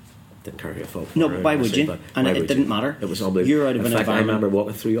 Didn't care who I fought for. No, but why would obviously, you? but And why it would didn't you? matter. It was unbelievable. You're out of in an fact, I environment. remember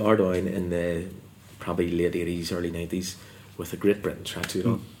walking through Ardoyne in the probably late 80s, early 90s with a Great Britain tracksuit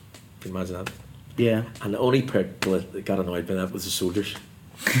on. Can you imagine that? Yeah. And the only people that got annoyed by that was the soldiers.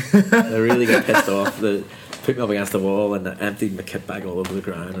 They really got pissed off. They put me up against the wall and emptied my kit bag all over the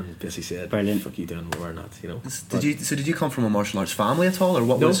ground and basically said, Brilliant. "Fuck you doing, we're not." You know. Did you come from a martial arts family at all, or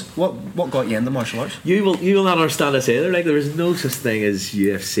what No. was what got you into martial arts? You will not understand this either. Like there was no such thing as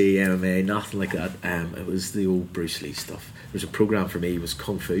UFC, MMA, nothing like that. It was the old Bruce Lee stuff. There was a program for me. It was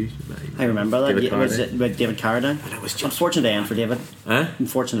Kung Fu. I remember that. David Yeah, was Carradine. it with David Carradine? And it was just- Unfortunate end for David. Huh?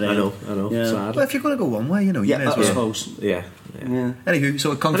 Unfortunate I end. know. Yeah. Sad. Well, if you're going to go one way, you know, you Yeah, may as I well. suppose. Yeah. Yeah. Anywho,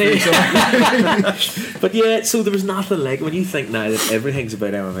 so Kung Fu. Anyway. So But yeah, so there was nothing like when you think now that everything's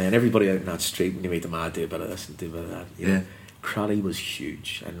about MMA and everybody out in that street when you meet them, do a bit of this and do a bit of that. You know? Yeah. Karate was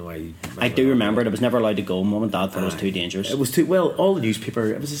huge. I know I do remember it. It was never allowed to go. Mum and Dad thought it was too dangerous. It was too well. All the newspaper.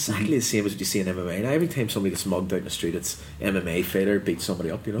 It was exactly the same as what you see in MMA. Now every time somebody gets mugged out in the street, it's MMA fighter beat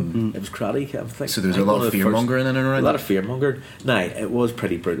somebody up. You know, it was karate. I think. there was a lot of fear mongering in and around. A lot of fear mongering. Now it was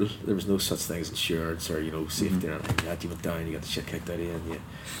pretty brutal. There was no such thing as insurance or safety or anything like that. You went down, you got the shit kicked out of you, and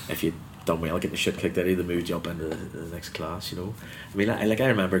if you done well getting the shit kicked out of you, they moved you up into the next class. You know, I mean, I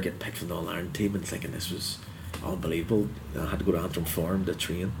remember getting picked from the All Ireland team and thinking this was unbelievable. I had to go to Antrim Forum to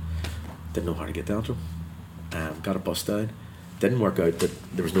train, Didn't know how to get down to him. Got a bus down. Didn't work out that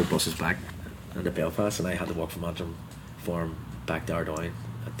there was no buses back into Belfast, and I had to walk from Antrim for him back to Ardoyne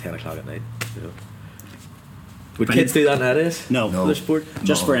at 10 o'clock at night. You know. Would kids do that nowadays? No. For the sport?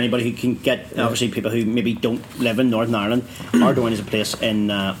 Just for anybody who can get, obviously people who maybe don't live in Northern Ireland. Ardoyne is a place in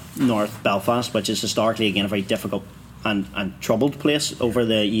North Belfast, which is historically, again, a very difficult and troubled place over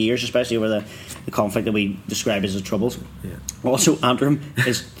the years, especially over the conflict that we describe as the Troubles. Yeah. Also, Antrim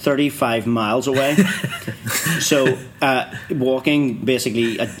is 35 miles away. So, walking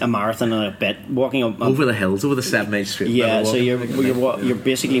basically a marathon and a bit, walking up, over the hills, over the 7 mile straight. Yeah, so you're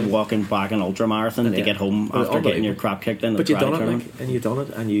basically walking back an ultra marathon to get home after getting your crap kicked in. But you done it, and you done it,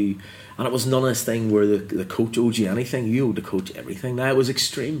 and it was none of this thing where the coach owed you anything. You owed the coach everything. Now it was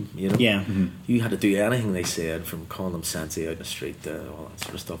extreme, you know. Yeah, you had to do anything they said, from calling them sensei out in the street to all that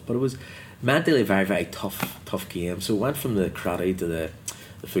sort of stuff. But it was mentally a very, very tough game. So it went from the karate to the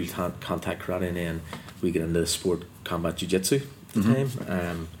full contact karate, and then we get into the sport combat jiu-jitsu at the time.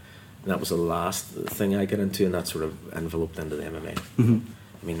 And that was the last thing I got into, and that sort of enveloped into the MMA.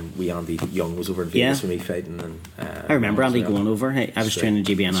 I mean, Andy Young was over in Vegas with me fighting, and I remember Andy going over. I was training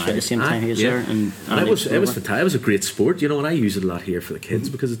GBNI at the same time he was there, and it was fantastic. It was a great sport, you know. And I use it a lot here for the kids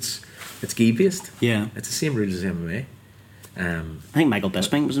because it's gi based. Yeah, it's the same rules as MMA. I think Michael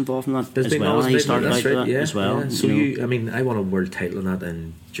Bisping was involved in that as Bisping well. He started out that as well. Yeah. So I mean, I won a world title in that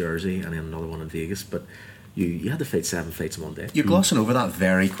in Jersey, and then another one in Vegas, but. You had to fight 7 fights in one day. You're glossing over that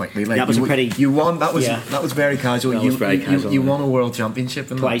very quickly. Like that was you won. That was very casual. That was very casual. You won a world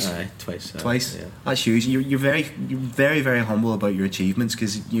championship in twice. Twice. Yeah. That's huge. You're very, very humble about your achievements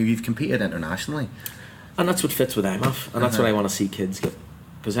because you've competed internationally. And that's what fits with IMAF, and that's what I want to see kids get,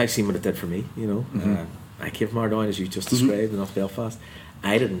 because I've seen what it did for me. You know, I came from Ardoyne, as you just described, in North Belfast.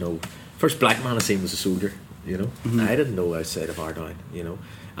 I didn't know. First black man I seen was a soldier. You know, I didn't know outside of Ardoyne. You know,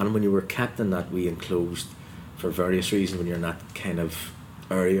 and when you were kept in that wee enclosed. For various reasons, when you're in that kind of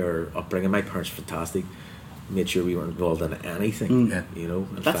area or upbringing, my parents were fantastic. Made sure we weren't involved in anything. You know,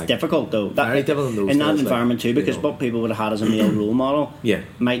 that's difficult though. Very difficult in that environment too, because what people would have had as a male role model,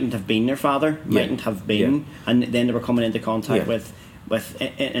 mightn't have been their father, mightn't have been, and then they were coming into contact with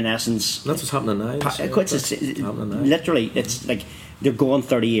in essence. That's what's happening now. Literally, it's like they're going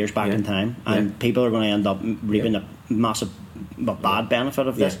 30 years back in time, and people are going to end up reaping a massive, bad benefit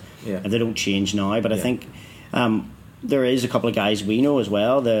of this if they don't change now. But I think. There is a couple of guys we know as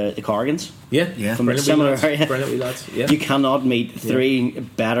well, the Corrigans. From a similar area. Brilliant lads. Yeah. You cannot meet three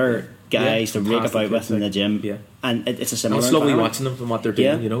better guys to rake about with in the gym, and it's a similar. It's lovely watching them and what they're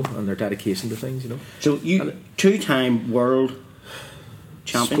doing, you know, and their dedication to things, you know. So you two-time world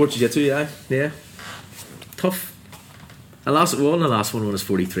champion. Sport jiu-jitsu, yeah. Tough. The last one when I was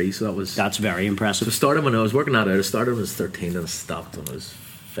 43, so that's very impressive. So I started when I was working that out. I started when I was 13 and I stopped when I was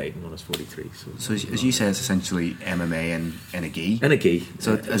fighting when I was 43. So as you say, it's essentially MMA and a gi. And a gi.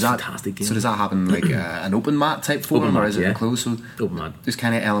 So is that fantastic game. So does that happen like an open mat type form, or is it enclosed? So open mat. There's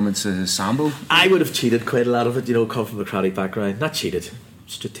kind of elements of sambo. I would have cheated quite a lot of it, you know, come from a karate background. Not cheated,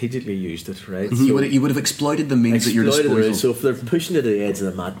 strategically used it, right? You would have exploited the means at your disposal. So if they're pushing to the edge of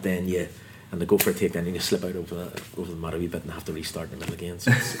the mat, then and they go for a takedown and you slip out over the mat a wee bit and have to restart in the middle again.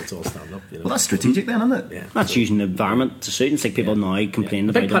 So it's all stand up. You know? Well, that's strategic then, isn't it? Yeah. That's using the environment to suit. It's like people now complaining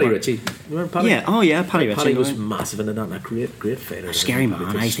about Paddy Ritchie. Remember Paddy? Yeah. Oh yeah, Paddy Ritchie. Paddy was massive into that. And a great fighter. A scary man.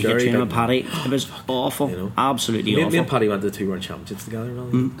 I used to get trained with Paddy. It was awful. You know? Absolutely awful. Me and Paddy went to the 2 World Championships together.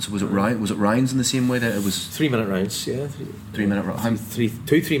 Really. So was it rounds in the same way that it was 3-minute rounds? Yeah. 3 minute rounds. 2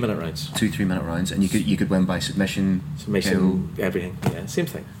 3-minute rounds. 2 3-minute rounds, and you could win by submission, everything. Yeah, same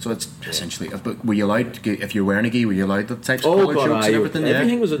thing. So it's essentially. But were you allowed? If you're wearing a gi, were you allowed the types of collar chokes and everything?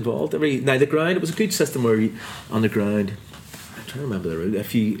 Everything was involved. Now the ground, it was a good system where on the ground, I'm trying to remember the rule.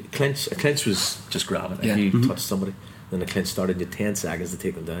 If you clinch, a clinch was just grabbing. If you touched somebody, then the clinch started. You had 10 seconds to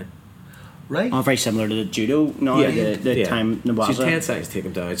take them down. Right. Very similar to the judo now. The time Nawaza. So 10 seconds to take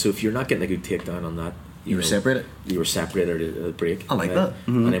them down. So if you're not getting a good takedown on that, you were separated. You were separated at a break. I like that.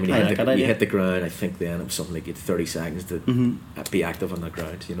 And then when you hit the ground, I think then it was something like you had 30 seconds to be active on that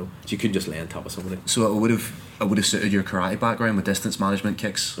ground. You know, so you couldn't just lay on top of somebody. So it would have suited your karate background with distance management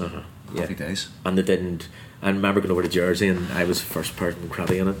kicks. Happy days. And they didn't. I remember going over to Jersey, and I was the first person in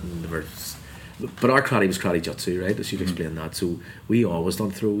karate in it, and but our karate was karate jutsu, right? As you'd explain that. So we always done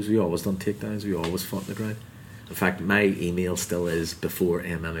throws, we always done takedowns, we always fought on the ground. In fact, my email still is before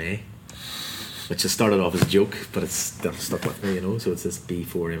MMA. Which has started off as a joke, but it's stuck with me, you know. So it's this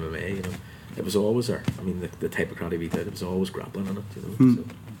B4 MMA, you know. It was always there. I mean, the type of karate we did, it was always grappling in it, you know.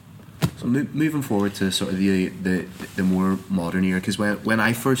 So moving forward to sort of the more modern era, because when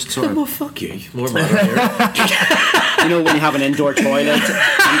I first sort of well, fuck you, more modern era. You know, when you have an indoor toilet,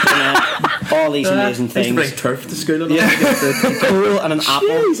 internet, all these amazing They used to bring things. turf to school and all. Yeah, a pool and an apple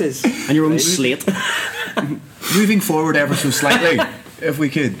Jesus. and your own slate. Moving forward ever so slightly, if we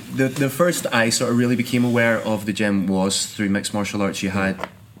could, the first I sort of really became aware of the gym was through mixed martial arts. You had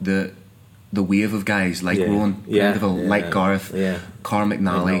the wave of guys like Yeah. Rowan Yeah. Pendeville, like Gareth, Yeah. Carl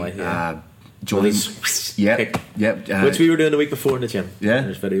McNally, McNally, yeah. Johnny. Yep, Kick. yep. Which we were doing the week before in the gym. Yeah.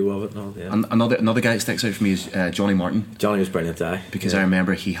 There's video of it and all. Yeah. And another guy that sticks out for me is Johnny Martin, Johnny was brilliant, because yeah. I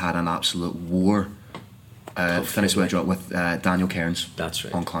remember he had an absolute war. Finished with a draw with Daniel Cairns. That's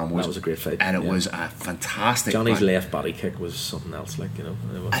right. On Clan Wars. That was a great fight. And it Yeah. was a fantastic Johnny's fight. left body kick was something else, like, you know.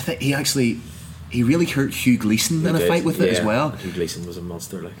 I think he really hurt Hugh Gleason in a He did, fight with it as yeah. well. Hugh Gleason was a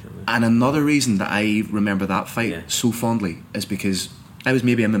monster, like. And another reason that I remember that fight Yeah. so fondly is because I was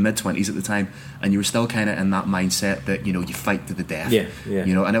maybe in my mid-20s at the time, and you were still kind of in that mindset that, you know, you fight to the death. Yeah, yeah.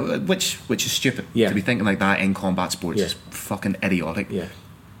 You know, and which is stupid. Yeah. To be thinking like that in combat sports Yeah. is fucking idiotic. Yeah.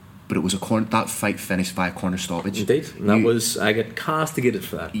 But it was that fight finished via corner stoppage. Indeed. And that You- was, I get castigated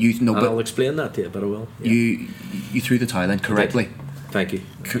for that. You- no, and but- I'll explain that to you, but I will. Yeah. You threw the towel in correctly. Thank you.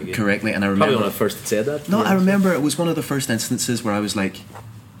 Thank you. Correctly, and I Probably remember one of the first that said that. No, Yeah. I remember it was one of the first instances where I was like,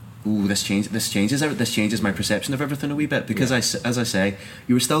 "Ooh, this changes my perception of everything a wee bit." Because as I say,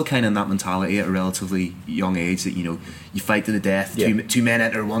 you were still kind of in that mentality at a relatively young age that, you know, you fight to the death. Yeah. Two men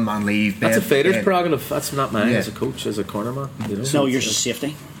enter, one man leave. That's a bed, fighter's bed. prerogative. That's not mine Yeah. as a coach, as a corner man. You know? No, yours is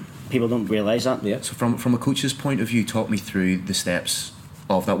safety. People don't realise that. Yeah. So from a coach's point of view, talk me through the steps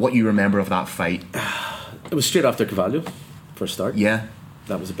of that. What you remember of that fight? It was straight after Cavallo, for a start. Yeah,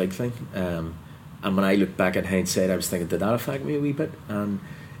 That was a big thing. And when I look back in hindsight, I was thinking, did that affect me a wee bit? And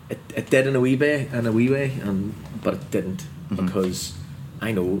it did in a wee way, but it didn't, because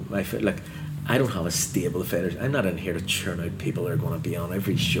I know I don't have a stable of fighters. I'm not in here to churn out people that are going to be on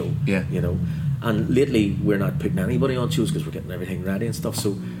every show. Yeah. You know. And lately, we're not putting anybody on shows because we're getting everything ready and stuff.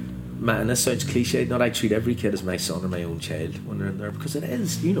 So, and this sounds cliched, not I treat every kid as my son or my own child when they're in there, because it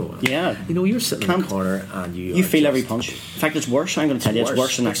is, you know. Yeah. You know, you're sitting in the corner and you You are feel just- every punch. In fact, it's worse. I'm going to tell you, it's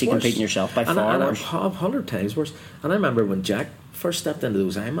worse than actually competing yourself by far and worse. 100 times worse. And I remember when Jack first stepped into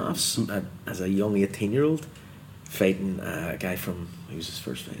those IMAFs as a young 18-year-old, fighting a guy from, who was his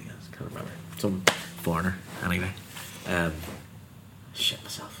first fight against? I can't remember. Some foreigner, anyway. Shit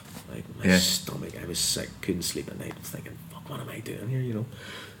myself. Like, my stomach, I was sick, couldn't sleep at night. I was thinking, fuck, what am I doing here, you know?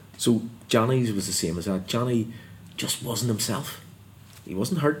 So Johnny's was the same as that. Johnny just wasn't himself. He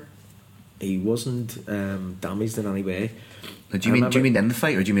wasn't hurt. He wasn't damaged in any way. Do you mean in the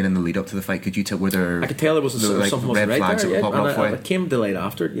fight, or do you mean in the lead up to the fight? Could you tell were there? I could tell there wasn't something wasn't red right flags there. that Yeah. were popping up for And you? it came to light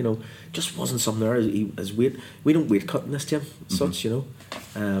after, you know, just wasn't something there. His weight, we don't weight cut in this gym, as such, you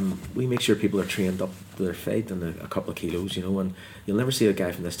know. We make sure people are trained up to their fight and a couple of kilos, you know. And you'll never see a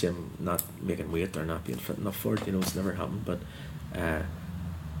guy from this gym not making weight or not being fit enough for it. You know, it's never happened. But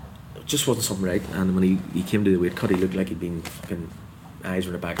it just wasn't something right. And when he came to the weight cut, he looked like he'd been fucking eyes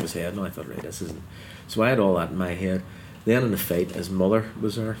were in the back of his head. And I thought, right, this isn't. So I had all that in my head. Then in the fight, his mother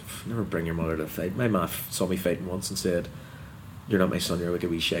was there. Never bring your mother to the fight. My ma saw me fighting once and said, "You're not my son. You're like a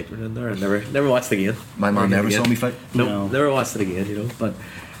wee shite in there." And never watched it again. My mum never saw me fight. No, never watched it again. You know, but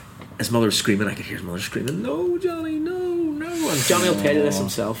his mother was screaming. I could hear his mother screaming, "No, Johnny, no, no!" And Johnny will tell you this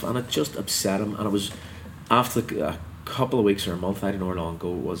himself, and it just upset him. And it was after a couple of weeks or a month. I don't know how long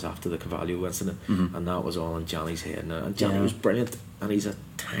ago it was after the Cavallo incident, and that was all in Johnny's head. And Johnny was brilliant, and he's a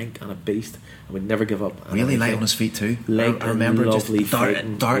tank and a beast, and would never give up. And Really light everything. on his feet too. Like I remember just lovely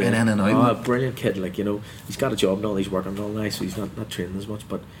darting fighting. in and out. Oh, brilliant kid! Like, you know, he's got a job and all. He's working all night, so he's not training as much.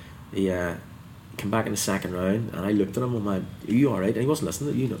 But he came back in the second round, and I looked at him and went, "Are you all right?" And he wasn't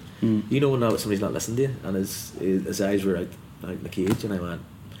listening. You know, you know when somebody's not listening to you, and his eyes were out in the cage, and I went,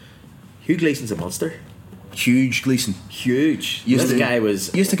 "Hugh Gleason's a monster." Huge Gleason. Huge. Used This to- guy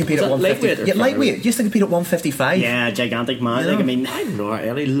was Used to compete was at that 150. lightweight or Yeah, featherweight? lightweight. Used to compete at 155. Yeah, gigantic man. Yeah. Like, I mean, I don't know,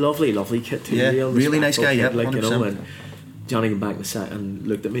 any lovely kid too. Yeah, real really nice respectful guy, kid, yeah, like, you know. 100%. And Johnny came back in the set and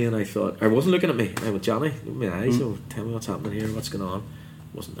looked at me, and I thought, or wasn't looking at me. I went, "Johnny, look at my eyes. Oh, tell me what's happening here. What's going on?"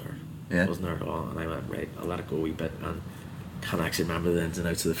 Wasn't there. Yeah. Wasn't there at all. And I went, right, I'll let it go a wee bit. And can't actually remember the ins and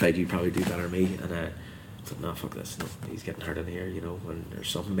outs of the fight. You probably do better than me. And I thought, no, fuck this. No, he's getting hurt in here. You know, when there's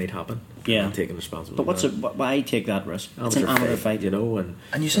something might happen. Yeah. I'm taking responsibility. but why take that risk? It's an amateur fight. you know. And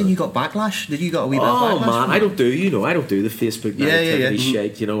And you saying you got backlash? Did you got a wee bit of oh backlash? man, from I it? don't do the Facebook Yeah, yeah, negativity yeah.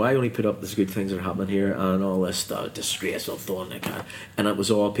 shit. You know, I only put up the good things that are happening here and all this stuff, disgraceful throwing like that. And it was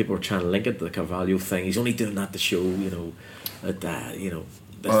all people were trying to link it to the Cavallo thing. He's only doing that to show, you know, that you know.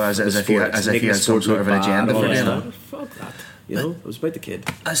 Oh, as if he had some sort of an agenda for for it. him. Fuck that. You know, it was about the kid.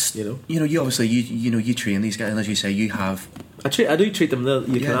 As You know. you obviously you train these guys, and as you say, you have I do treat them.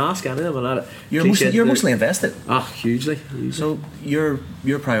 You can ask any of them. And You're mostly invested. Hugely. So your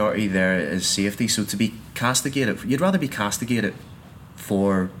priority there is safety. So to be castigated, you'd rather be castigated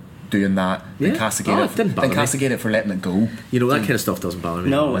for doing that than castigated for letting it go. You know, that kind of stuff doesn't bother me.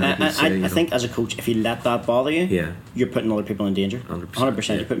 No, I think as a coach, if you let that bother you, you're putting other people in danger.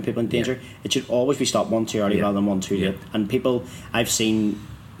 100%. You're putting people in danger. It should always be stopped one too early rather than one too late. And people, I've seen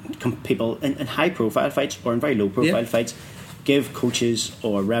people in high profile fights or in very low profile fights give coaches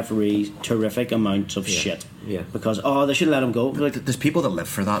or referees terrific amounts of shit. Yeah. Because they should let him go. Like, there's people that live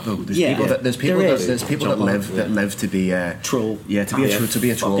for that though. There's people that live to be a troll. Yeah, to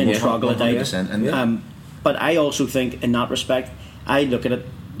be a troll. Fucking troglodyte. But I also think in that respect, I look at it.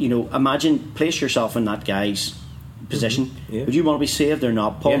 You know, place yourself in that guy's position. Would you want to be saved or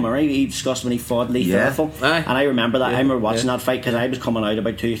not? Paul Murray, he discussed when he fought Lee Therful, and I remember that. I remember watching that fight because I was coming out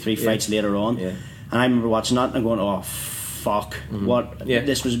about 2 or 3 fights later on, and I remember watching that and going, "Oh fuck,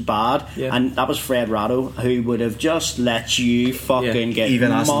 this was bad." And that was Fred Ratto, who would have just let you fucking get even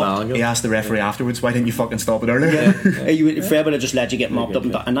mopped. He asked the referee afterwards, "Why didn't you fucking stop it earlier?" Fred would have just let you get mopped up,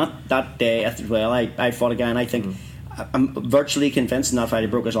 and that day as well, I fought a guy, and I think. I'm virtually convinced in that fight he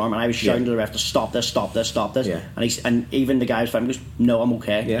broke his arm, and I was shouting to the ref to stop this, and even the guy was fighting goes, "No, I'm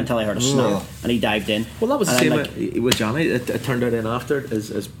okay," until I heard a snap, and he dived in. Well, that was the same with Johnny. It turned out in after,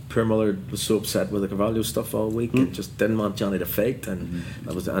 as poor Muller was so upset with the Carvalho stuff all week and just didn't want Johnny to fight, and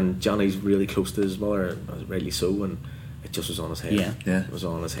and Johnny's really close to his mother, rightly so, and it just was on his head. It was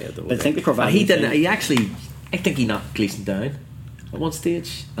on his head. But I think the Carvalho I think he knocked Gleason down at one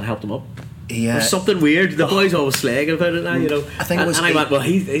stage and helped him up. Yeah. There's something weird. The boys always slagging about it now, you know. I think it was. And I went, well,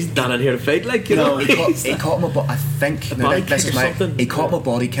 he's not in here to fight, like, you know. He caught him I think he caught him a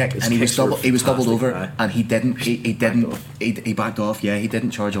body kick, and he was doubled over, and he backed off. Yeah, he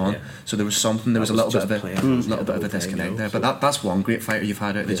didn't charge on. So there was something. There was a little bit of a disconnect there. But that's one great fighter you've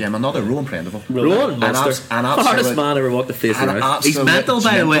had out of the gym. Another Rowan Prendeville. Rowan Monster, hardest man ever walked the face of the earth. He's mental,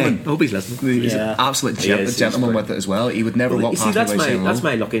 by the way. I hope he's listening. He's an absolute gentleman with it as well. He would never walk past me without saying hello. That's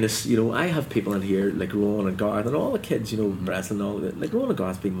my luckiness, you know. I have people in here like Rowan and Garth and all the kids, you know, wrestling and all of it. Like Rowan and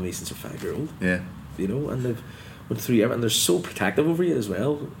Garth's been with me since they're 5-year-old. Yeah. You know, and they've went through everything, and they're so protective over you as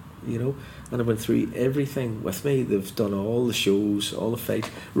well, you know. And they went through everything with me. They've done all the shows, all the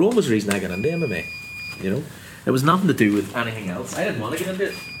fights. Rowan was the reason I got into MMA, you know. It was nothing to do with anything else. I didn't want to get into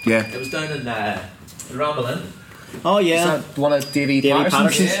it. Yeah. It was down in Ramblin'. Oh yeah, is that one of Davy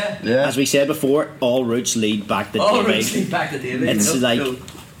Patterson's? Yeah. As we said before, all routes lead back to Davy. All routes lead back to Davy. It's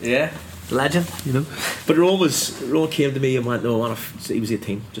legend, you know. But Rowan came to me and went, "No, he was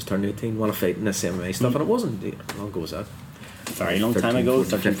 18, just turned 18. Want to fight in this MMA stuff?" And it wasn't. How long ago was that? Very long time ago,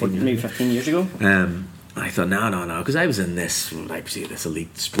 15 years ago. I thought, no, because I was in this Leipzig, this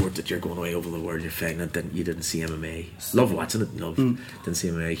elite sport that you're going away over the world, you're fighting it. You didn't see MMA. Love watching it. Didn't see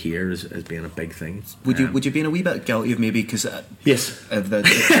MMA here as being a big thing. Would you be in a wee bit guilty of maybe because yes of the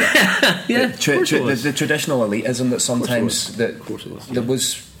traditional elitism that sometimes that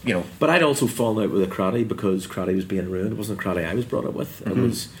was. You know, but I'd also fallen out with the karate because karate was being ruined. It wasn't the karate I was brought up with. It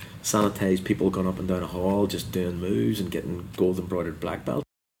was sanitised people going up and down a hall just doing moves and getting gold embroidered black belt.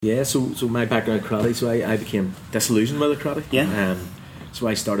 Yeah, so my background karate, so I became disillusioned with the karate. Yeah. So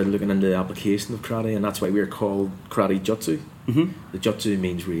I started looking into the application of karate, and that's why we were called karate jutsu. The jutsu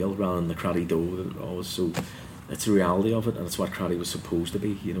means real rather than the karate do. Always, so it's the reality of it, and it's what karate was supposed to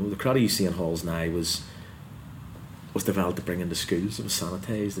be. You know, the karate you see in halls now was developed to bring into schools. It was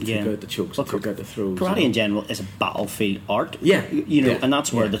sanitised. They took out the chokes, took out the throws. Karate in general is a battlefield art. Yeah, you know, and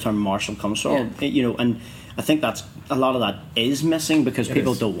that's where the term martial comes from. Yeah. You know, and I think that's a lot of that is missing because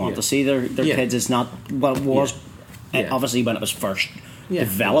people don't want to see their kids. It's not what it was obviously when it was first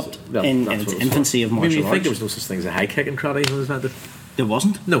developed in its infancy of martial arts. I think there was no such thing as a high kick in karate. There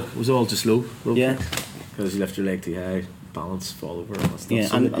wasn't. No, it was all just low. Because you lift your leg too high. Balance, fall over, and stuff. Yeah,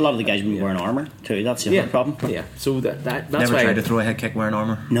 so and a lot of the guys would be wearing armour too. That's the other problem. Yeah, so that's never why tried to throw a head kick wearing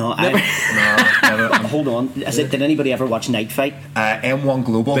armour. No, never. Hold on. Did anybody ever watch Night Fight? M1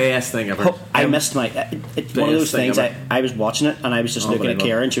 Global, best thing ever. I missed my. It's one of those things. I was watching it and I was just looking at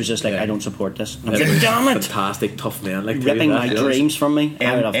Kara and she was just like, "I don't support this." I'm like, "Damn it!" Fantastic, tough man, like ripping my dreams from me.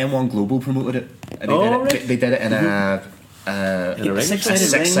 M1 Global promoted it. They did it in a.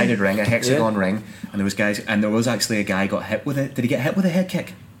 Six-sided ring, a hexagon ring, and there was guys, and there was actually a guy got hit with it. Did he get hit with a head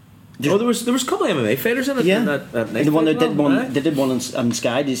kick? There was a couple of MMA fighters in it. Yeah, the one that did one. They did one on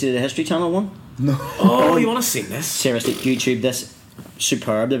Sky. Did you see the History Channel one? No. Oh, you want to see this? Seriously, YouTube this.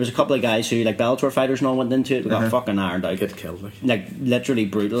 Superb. There was a couple of guys who, like Bellator fighters, and all went into it. Got fucking ironed out. Get killed. Like literally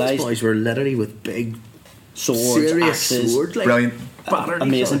brutalised. These boys were literally with big swords, axes, swords, like brilliant,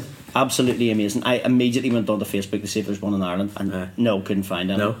 amazing. Absolutely amazing. I immediately went onto Facebook to see if there's one in Ireland, and no, couldn't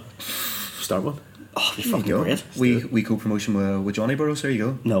find any. No, start one. Oh, it'd be fucking great. We co-promotion with Johnny Burrows. There you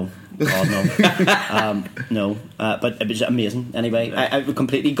go. No, God no, no. But it was amazing. Anyway, I've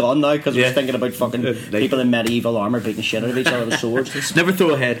completely gone now because I was thinking about fucking people in medieval armour beating the shit out of each other with swords. Never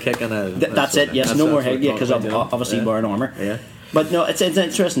throw a head kick in a. That's it. Yes, no more head. Yeah, because obviously wearing armour. Yeah. But no, it's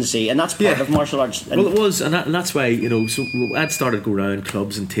interesting to see, and that's part of martial arts. Well, it was, and that's why, you know. So I'd started go around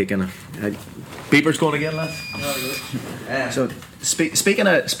clubs and taking beeper's going again, lads. So speaking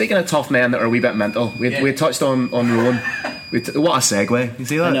of tough men that are a wee bit mental, we touched on Rowan. What a segue! You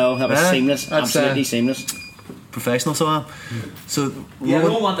see that? I know, that was seamless, absolutely seamless. Professional, so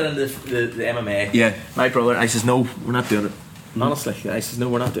Rowan wanted into the MMA. Yeah, my brother. I says no, we're not doing it. Honestly, I says no,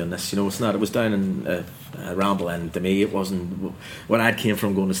 we're not doing this. You know, it's not. It was down in Ramble, and to me, it wasn't. When I came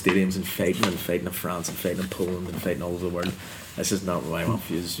from going to stadiums and fighting in France and fighting in Poland and fighting all over the world, this is not what I want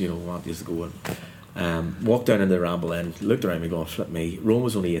you. You know, want you to go and walked down into the Ramble and looked around me, going, "Flip me." Rome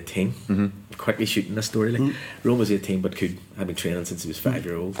was only 18. Mm-hmm. Quickly shooting this story. Like, Rome was 18, but had been training since he was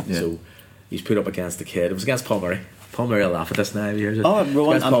 5-year-old. Yeah. So he's put up against the kid. It was against Paul Murray. Paul Murray will laugh at this now. Have you heard it? Oh,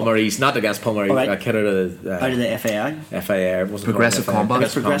 Rowan, against Paul Murray. He's not against Paul Murray. Right. A kid out of the FAI. FAI wasn't Progressive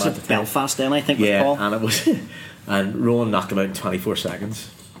Combat. Progressive Belfast. Then I think. Yeah, with Paul. and it was, and Rowan knocked him out in 24 seconds.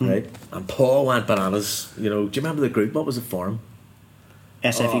 Right, and Paul went bananas. You know, do you remember the group? What was it for him?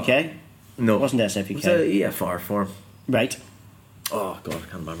 SFUK. No, it wasn't SFUK. It was a EFR for him. Right. Oh God, I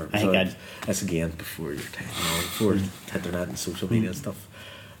can't remember. I think that's again before your time, before internet and social media and stuff.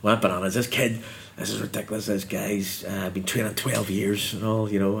 Went bananas. This kid, this is ridiculous. This guy's been training 12 years and all.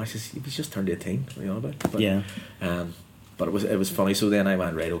 You know, I says he's just turned 18. What are you on about? But, yeah. But it was funny. So then I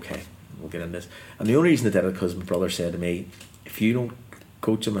went, right, okay, we'll get in this. And the only reason I did it because my brother said to me, if you don't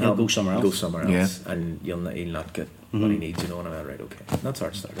coach him, go somewhere else. and he'll not get what he needs. You know, and I went, right, okay. And that's how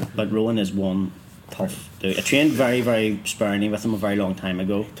it started. But Rowan is one tough dude. I trained very, very sparingly with him a very long time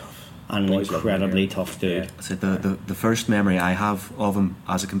ago. And an incredibly tough dude. Yeah. So the first memory I have of him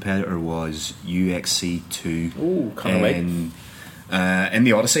as a competitor was UXC 2. Oh, Conor White. In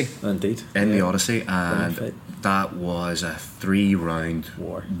the Odyssey. Indeed. In the Odyssey, and that was a 3-round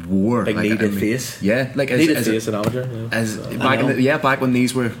war. Big knee to face. Yeah, like knee to face an amateur. Back when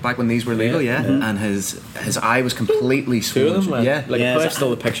these were legal. Yeah, and his eye was completely swollen. Two of them. Yeah, like I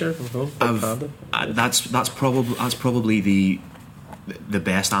still the picture. That's probably the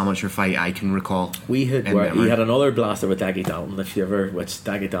best amateur fight I can recall. He had another blaster with Daggy Dalton. Which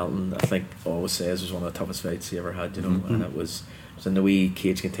Daggy Dalton I think always says was one of the toughest fights he ever had. You know, and it was in the wee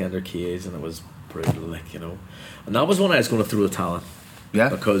cage contender cage, and it was brutal, like, you know. And that was when I was going to throw the talent. Yeah.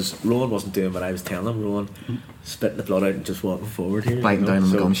 Because Rowan wasn't doing what I was telling him. Rowan spitting the blood out and just walking forward here, biting down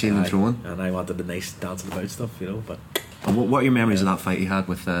on the gum shield and throwing. And I wanted the nice dancing about stuff, you know. But what are your memories of that fight you had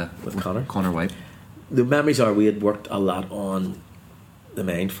with Conor White? The memories are we had worked a lot on the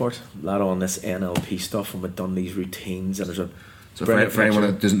mind for it, a lot on this NLP stuff, and we'd done these routines, and there's a so for anyone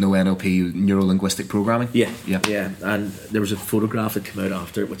that doesn't know NLP, neuro-linguistic programming. Yeah, and there was a photograph that came out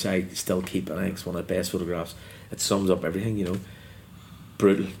after it, which I still keep, and I think it's one of the best photographs. It sums up everything, you know.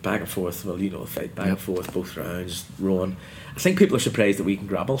 Brutal, back and forth. Well, you know, fight back and forth, both rounds, Rowan. I think people are surprised that we can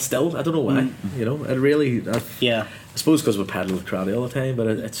grapple still. I don't know why. You know, it really. I suppose because we paddle karate all the time, but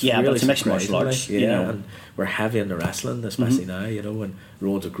it's really but it's a mixed martial arts. Like, you know, and we're heavy into wrestling, especially now. You know, and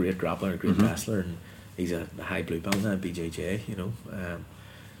Rowan's a great grappler, a great wrestler, and he's a high blue belt now, BJJ. You know,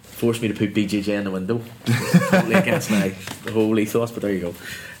 forced me to put BJJ in the window, totally against my whole ethos. But there you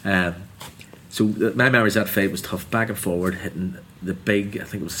go. So my memories of that fight was tough, back and forward, hitting the big, I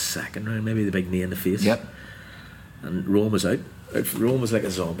think it was the second round, maybe, the big knee in the face. Yep. And Rowan was out. Rowan was like a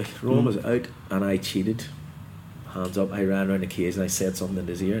zombie. Rowan was out, and I cheated. Hands up, I ran around the cage and I said something in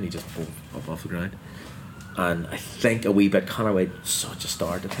his ear, and he just pulled up off the ground. And I think a wee bit, Conor White, such a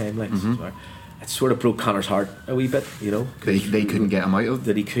star at the time, like, it sort of broke Conor's heart a wee bit, you know. They couldn't get him out of.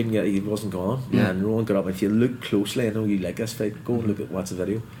 That he wasn't gone. Yeah. And Rowan got up. If you look closely, I know you like this fight, go and watch the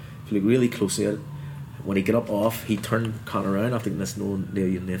video. If you look really closely at it, when he got up off, he turned Conor around after getting this near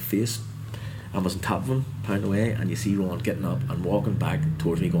in the face and was on top of him, pounding away, and you see Rowan getting up and walking back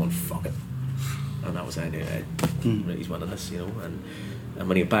towards me going, fuck it. And that was I knew he's winning this, you know. And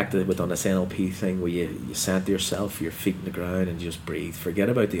when you back to on this NLP thing where you center yourself, your feet in the ground, and you just breathe. Forget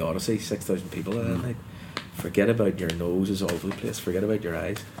about the Odyssey, 6,000 people that night. Forget about your nose is all over the place. Forget about your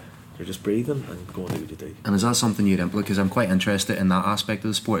eyes. You're just breathing and going to do what you do. And is that something you'd implement? Because I'm quite interested in that aspect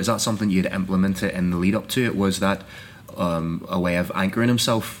of the sport. Is that something you'd implement it in the lead up to it? Was that a way of anchoring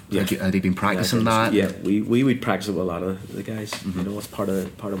himself? Yeah. Had he been practicing that? Yeah, we would practice it with a lot of the guys. You know, it's part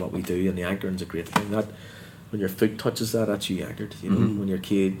of what we do, and the anchoring's a great thing. when your foot touches that, that's you anchored. You know, when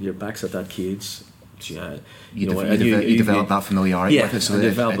your back's at that cage. You develop that familiarity with it, so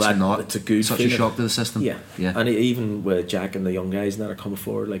that it's a good such feeling. a shock to the system. Yeah. And even with Jack and the young guys that are coming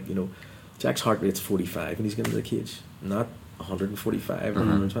forward, like, you know, Jack's heart rate's 45 when he's getting to the cage, not 145 or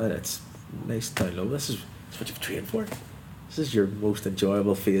 120. It's nice down low. This is what you've trained for. This is your most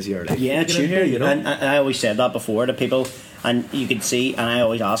enjoyable phase of your life. Yeah, it should be. You know? And I always said that before to people, and you could see, and I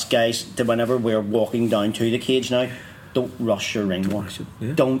always ask guys that whenever we're walking down to the cage now, don't rush your ring work.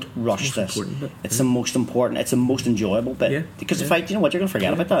 Yeah. Don't rush this. It's the most important. It's the most enjoyable bit. Yeah. Because the fight, you know what, you're going to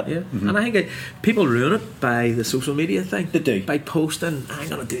forget about that. Yeah. And I think people ruin it by the social media thing. They do. By posting, I'm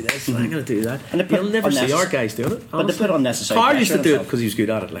going to do this, I'm going to do that. And you'll never see our guys doing it. But they put unnecessary Carr pressure used to on do it himself. because he was good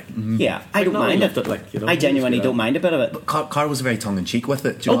at it. Like, yeah, I don't mind it. Like, you know, I genuinely don't mind a bit of it. But Carr was very tongue in cheek with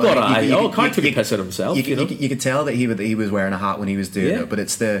it. Carr took a piss at himself. You could tell that he was wearing a hat when he was doing it, but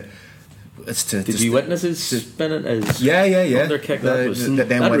did you witness his spinning? Underkick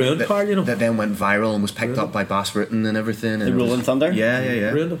that ruined Carr, you know. That then went viral and was picked up by Bass Rutten and everything. The Rolling Thunder. Yeah.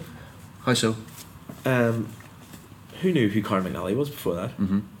 Ruined him. How so? Who knew who Carl McNally was before that?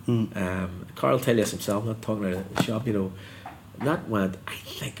 Carl will tell you himself, not talking about the shop, you know. That went, I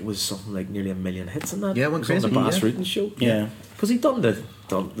think it was something like nearly 1 million hits on that. Yeah, it went crazy. On the Bass Rutten show. Yeah. Because he'd done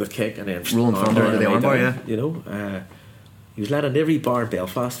the kick and then Rolling Thunder into the armbar, yeah. You know, he was led on every bar in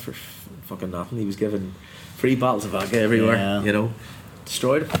Belfast for fucking nothing. He was given free bottles of vodka everywhere, you know.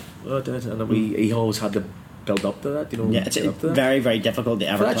 Destroyed him. And he always had to build up to that, you know. Yeah, it's very, very difficult to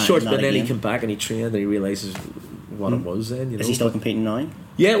ever for that short, but then he came back and he trained and he realises what it was then, you know. Is he still competing now?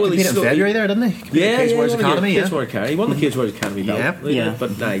 Yeah, well, he's in February there, didn't he? Cage Warriors Academy, He won the Cage Warriors Academy belt. Yeah.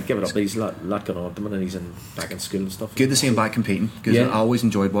 But he gave it up. He's a lot going on at the minute. He's back in school and stuff. Good to see him back competing, because I always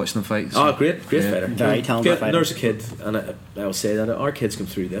enjoyed watching them fight. Oh, great fighter. Very talented fighter. There's a kid, and I'll say that our kids come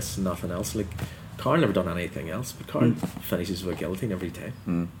through this and nothing else. Like, Carl never done anything else, but Carl finishes with a guillotine every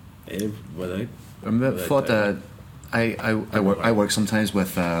time. I work sometimes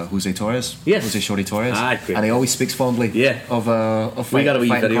with Jose Torres. Yes. Jose Shorty Torres. Great. And he always speaks fondly of we got a wee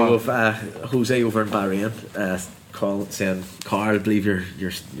video Carl. of Jose over in Bahrain saying, Carl, I believe you're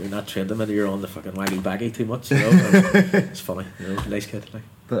not trained him and you're on the fucking waggy baggy too much, you know. It's funny, you know, nice kid. Like.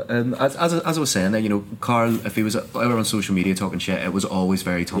 But as I was saying there, you know, Carl, if he was ever on social media talking shit, it was always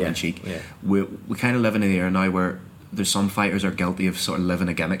very tongue in cheek. Yeah. We kind of live in an era now where there's some fighters are guilty of sort of living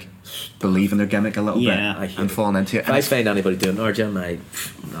a gimmick, believing their gimmick a little bit, and falling into it. If I find anybody doing our gym, I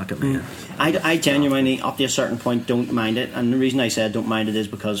knock it, man. I genuinely, up to a certain point, don't mind it, and the reason I said don't mind it is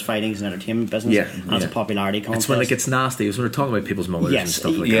because fighting is an entertainment business, and it's a popularity contest. It's when it gets nasty. It's when we're talking about people's mothers and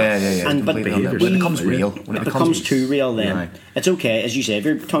stuff like that. Yeah. And but when it becomes real, when it becomes too real, then it's okay. As you say, if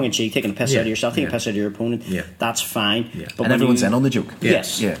you're tongue in cheek, taking a piss out of yourself, taking a piss out of your opponent, that's fine. But and everyone's in on the joke.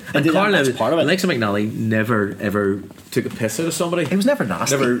 Yes. And Carl, that's part of it. Alexa McNally never ever took a piss out of somebody. He was never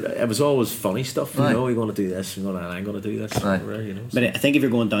nasty. It was always funny stuff. You know, you're going to do this. I'm going to do this. Whatever, you know. But I think if you're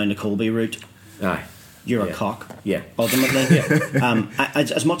going down the Colby route, you're a cock. Yeah. Ultimately.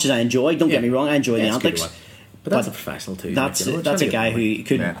 As much as I enjoy, don't get me wrong, I enjoy the antics. But that's a professional too. That's a guy who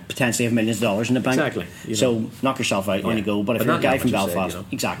could potentially have millions of dollars in the bank. Exactly. You know. So knock yourself out on you go. But if you're a guy from Belfast,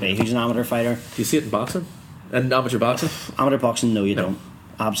 exactly, who's an amateur fighter, do you see it in boxing? And amateur boxing? Amateur boxing, no, you don't.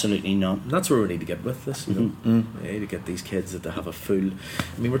 Absolutely not. And that's where we need to get with this, you know. To get these kids that they have a full.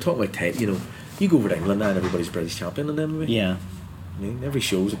 I mean, we're talking about type. You know, you go over to England now and everybody's British champion in them. Yeah. I mean, every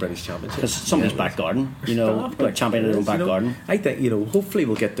show's a British championship. Because somebody's back garden, you know, like champion in their own back garden. I think, you know, hopefully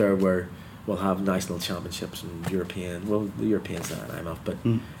we'll get there where we'll have national championships and European. Well, the Europeans that I'm off, but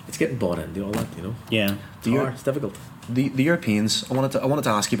it's getting bought into all that, you know. Yeah, it's difficult. The Europeans. I wanted to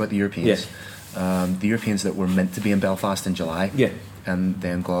ask you about the Europeans. The Europeans that were meant to be in Belfast in July. Yeah. And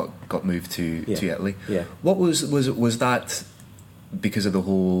then got moved to Italy. Yeah. What was that because of the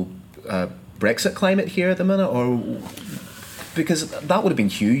whole Brexit climate here at the minute, or because that would have been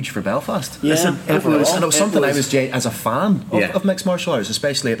huge for Belfast? Yeah. Listen, it was something I was as a fan of mixed martial arts,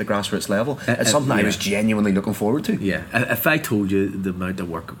 especially at the grassroots level. It's something I was genuinely looking forward to. Yeah. If I told you the amount of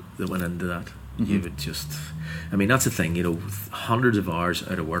work that went into that, you would just. I mean, that's the thing, you know, hundreds of hours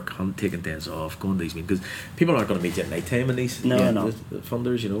out of work, taking days off, going to these meetings, because people aren't going to meet you at night time in these the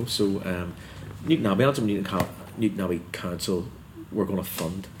funders, you know. So Newton Abbey Council were going to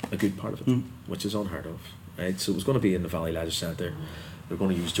fund a good part of it, which is unheard of, right? So it was going to be in the Valley Leisure Centre. They're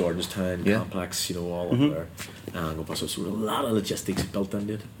going to use Jordanstown complex, you know, all up there, and so a lot of logistics built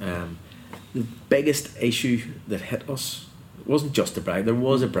into it. The biggest issue that hit us wasn't just the Brexit. There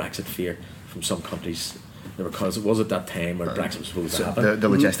was a Brexit fear from some countries. Because it was at that time where Brexit was supposed to happen. The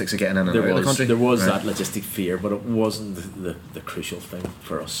logistics of getting in and out of the country. There was that logistic fear, but it wasn't the crucial thing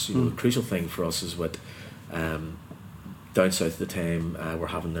for us. You know, the crucial thing for us is with Down south at the time, were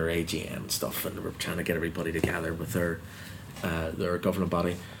having their AGM and stuff, and they were trying to get everybody together with their governing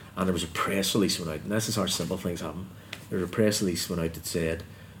body. And there was a press release went out, and this is how simple things happen. There was a press release went out that said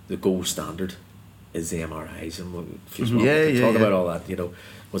the gold standard is the MRIs, and if you talk about all that,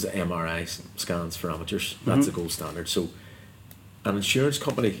 was it MRI scans for amateurs? That's the gold standard. So, an insurance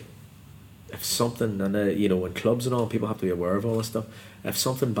company, if something, and in clubs and all, people have to be aware of all this stuff. If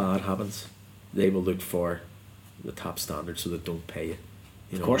something bad happens, they will look for the top standard so they don't pay you.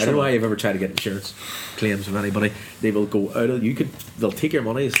 Of course, I don't know why you've ever tried to get insurance claims from anybody. They will go out of they'll take your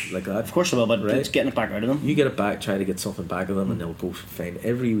money like that. Of course they will, but it's getting it back out of them. You get it back, try to get something back of them, and they'll go find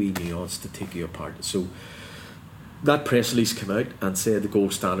every wee nuance to take you apart. So that press release came out and said the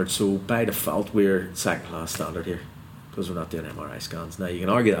gold standard. So by default, we're second class standard here because we're not doing MRI scans. Now you can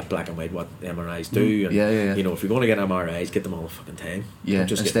argue that black and white what MRIs do, and if you're going to get MRIs, get them all the fucking time. Yeah,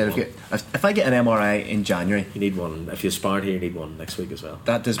 just instead of if I get an MRI in January, you need one. If you start here, you need one next week as well.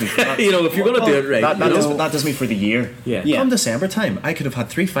 That does me. If you're going to do it right, that does me for the year. Yeah. Come December time, I could have had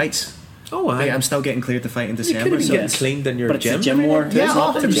 3 fights. Oh, I'm still getting cleared to fight in You December. could have been getting cleaned in your but gym. It's a gym war. Yeah,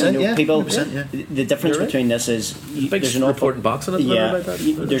 100%. People. 100%, The difference You're right. between this is Big there's an report in boxing. About that.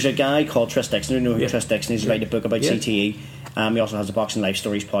 There's a guy called Tris Dixon. You know who Tris Dixon is? He's writing a book about Yeah. CTE. He also has a Boxing Life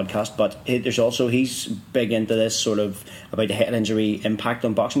Stories podcast. But there's also he's big into this sort of about the head injury impact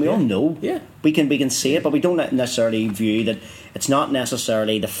on boxing. We all know. Yeah. We can see it, but we don't necessarily view that. It's not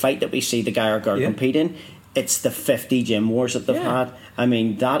necessarily the fight that we see the guy or girl compete in. It's the 50 gym wars that they've had. I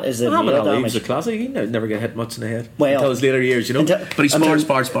mean, that is the Muhammad real Ali damage. was a classic. He never get hit much in the head Well, until his later years, But he sparred.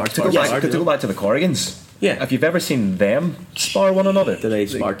 To go back to the Corrigans. Yeah. If you've ever seen them spar one another, Do they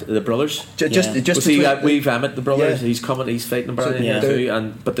spar the brothers? just We've Emmett the brothers. Yeah. He's coming. He's fighting in Brian Yeah.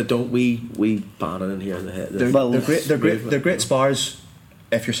 too. But they don't. We ban it in here. they're great spars.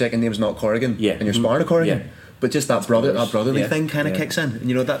 If your second name's not Corrigan, Yeah. and you're sparring a Corrigan. Yeah. But just that brotherly Yeah. thing kind of kicks in.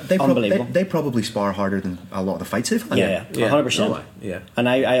 That Unbelievable. they probably spar harder than a lot of the fights they've had. Yeah, 100%. No way. Yeah. And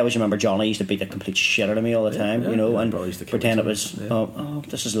I always remember Johnny used to beat the complete shit out of me all the time, and Probably used to kill pretend it himself. was,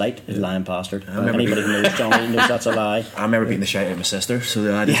 this is light, he's a lying bastard. remember- Anybody who knows Johnny knows that's a lie. I remember beating the shit out of my sister, so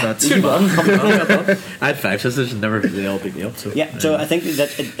that's I had 5 sisters and never they all beat me up. So Yeah, so I think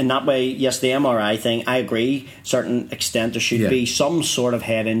that in that way, yes, the MRI thing, I agree, certain extent there should be some sort of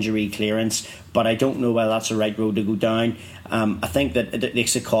head injury clearance, but I don't know whether that's the right road to go down. I think that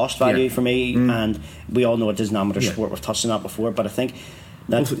it's a cost value for me, and we all know it is an amateur sport. We've touched on that before, but I think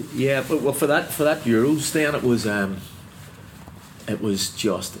that for that Euros then it was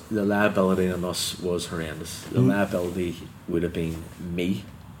just the liability on us was horrendous. The liability would have been me,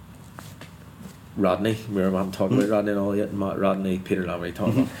 Rodney. We haven't talked about Rodney and all yet. Rodney, Peter Lamry,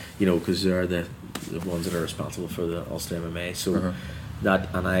 talking about because they're the ones that are responsible for the Ulster MMA. So that,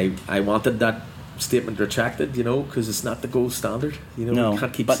 and I wanted that statement retracted, because it's not the gold standard. No, you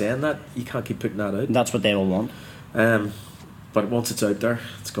can't keep saying that. You can't keep putting that out. that's what they will want. But once it's out there,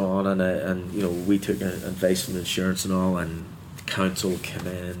 it's gone, and we took advice from the insurance and all, and the council came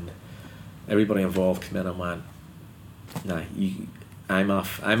in, everybody involved came in and went, nah, I'm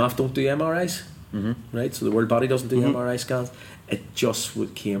off. Don't do MRIs, right? So the world body doesn't do MRI scans. It just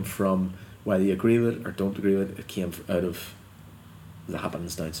came from whether you agree with it or don't agree with it. It came out of the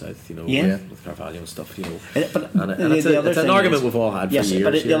happenings down south, with Carvalho and stuff, But it's an argument we've all had for years.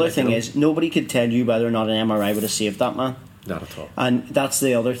 But the other thing is, nobody could tell you whether or not an MRI would have saved that man. Not at all. And that's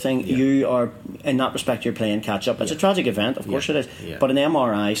the other thing. You are, in that respect, you're playing catch up. It's a tragic event, of course it is. Yeah. But an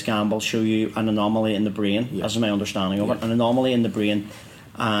MRI scan will show you an anomaly in the brain. That's my understanding of it. An anomaly in the brain.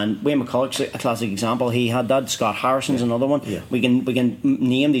 And Wayne McCulloch's a classic example. He had that. Scott Harrison's another one. Yeah. We can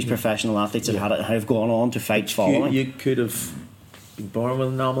name these professional athletes that had it and have gone on to fights following. You could have been born with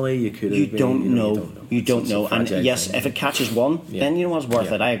an anomaly. You could have. You don't know. You don't It's a know. And fragile yes, thing. if it catches one, then it's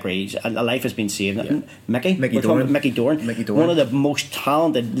worth it. I agree. A life has been saved. Yeah. Mickey Doran. Mickey Doran. One of the most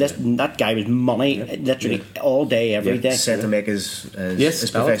talented. That guy was money literally all day, every day. set to make his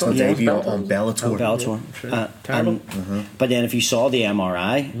Bellator, professional debut Bellator. on Bellator. Bellator. Terrible. But then if you saw the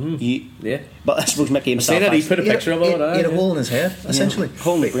MRI, but I suppose Mickey himself. Say that he put a picture of He it. had a hole in his head, essentially.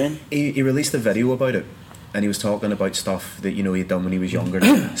 Hole in the brain. He released a video about it, and he was talking about stuff that he'd done when he was younger,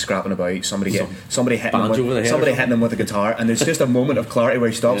 scrapping about somebody hitting banjo over the head hitting him with a guitar, and there's just a moment of clarity where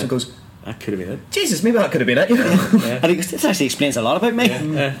he stops and goes, That could have been it. Jesus, maybe that could have been it. And he goes, this actually explains a lot about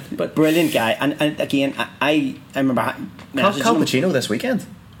me. But brilliant guy. And again, I remember Cal Pacino this weekend.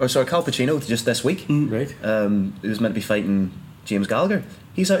 Cal Pacino just this week. Right. He was meant to be fighting James Gallagher.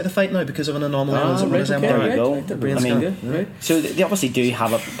 He's out of the fight now because of an anomaly on his MRI. There you go. Right. I mean, so they obviously do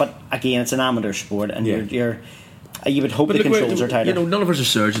have it, but again, it's an amateur sport, and you're You would hope But the look, controls are tighter. You know, none of us are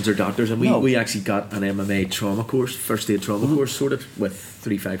surgeons or doctors, and No. we actually got an MMA trauma course, first aid trauma course sorted with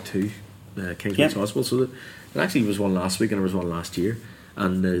 352 Kingsbridge Hospital. So there actually was one last week and there was one last year,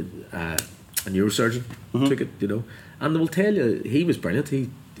 and a neurosurgeon took it, you know, and they will tell you he was brilliant. He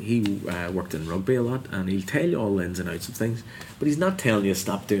worked in rugby a lot, and he'll tell you all the ins and outs of things, but he's not telling you to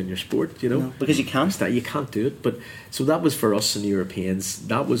stop doing your sport, you know. No, because you can't. You can't do it. But so that was for us and Europeans.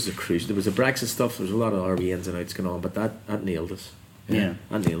 That was the cruise. There was the Brexit stuff. There was a lot of RB ins and outs going on, but that nailed us. Yeah.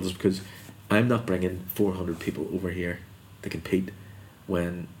 That nailed us, because I'm not bringing 400 people over here to compete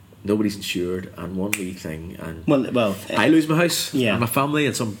when nobody's insured and one wee thing, and Well, I lose my house, yeah. and my family,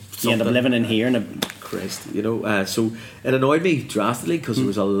 and you end up living in here, and Christ, you know. So it annoyed me drastically, because there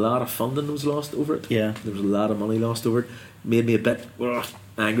was a lot of funding that was lost over it. Yeah. There was a lot of money lost over it. Made me a bit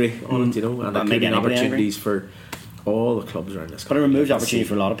angry on it, you know, and That'd it make created anybody opportunities for all the clubs around this but it country. removed opportunity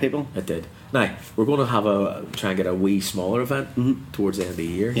for a lot of people. It did. Now we're going to try and get a wee smaller event towards the end of the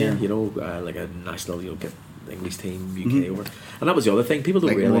year. Yeah. You know, like a national. You know, get the English team UK over, and that was the other thing. People don't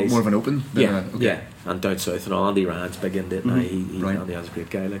Like realise more of an open. than yeah, okay. yeah, and down south and all. Andy Ryan's big into it now. Right. Andy Ryan's a great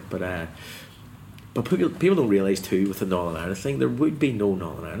guy, like, but people don't realise too, with the Northern Ireland thing, there would be no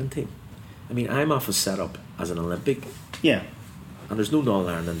Northern Ireland team. I mean, I'm off a set up as an Olympic, Yeah. and there's no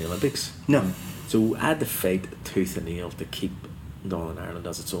Northern Ireland in the Olympics. No. So I had to fight tooth and nail to keep Northern Ireland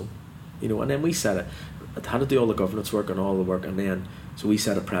as its own, you know. And then we set it had to do all the governance work and all the work, and then so we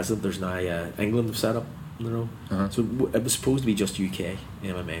set a precedent. There's now England have set up, you know. So it was supposed to be just UK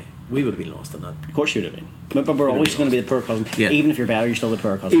MMA. We would have been lost in that. Of course you would have been. But we're always going to be the poor cousin. Yeah. Even if you're better, you're still the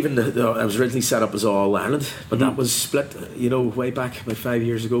poor cousin. Even it was originally set up as all Ireland, but that was split, you know, way back about 5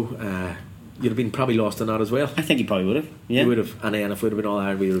 years ago. You'd have been probably lost in that as well. I think you probably would have. Yeah. You would have, and then if it would have been all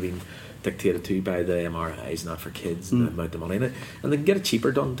Ireland, we would have been dictated to by the MRIs, not for kids and the amount of money in it. And they can get it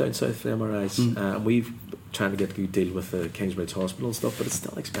cheaper done down south for MRIs. And we've trying to get a good deal with the Kingsbridge Hospital and stuff, but it's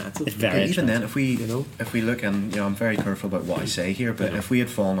still expensive. It's very Even then, expensive. if we look, and I'm very careful about what I say here, but if we had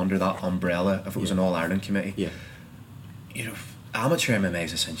fallen under that umbrella, if it was an All Ireland committee, amateur MMA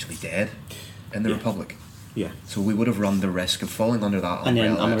is essentially dead in the Republic. Yeah. So we would have run the risk of falling under that And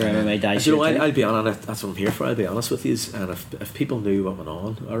umbrella. then amateur MMA dies. You know, here too. I'll be honest. That's what I'm here for. I'll be honest with you. And if people knew what went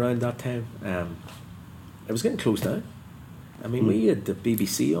on around that time, it was getting closed down. I mean, we had the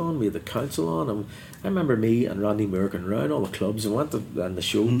BBC on, we had the council on, and I remember me and Randy Moore going around all the clubs and went to and the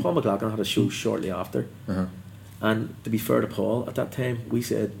show. Paul McLaughlin had a show shortly after. And to be fair to Paul, at that time, we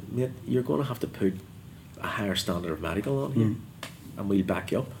said, mate, you're going to have to put a higher standard of medical on here, and we'll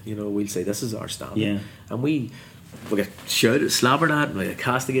back you up. You know, we'll say this is our standard. Yeah. And we got shouted, slobbered at, and we got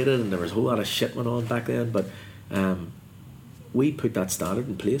castigated, and there was a whole lot of shit went on back then. But we put that standard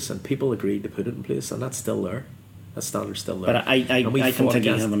in place, and people agreed to put it in place, and that's still there. That standard's still there. But I don't think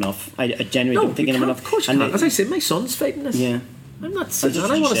you have enough. I genuinely don't think you have enough. Of course you can't. As I said, my son's fighting this. Yeah. I'm not sitting.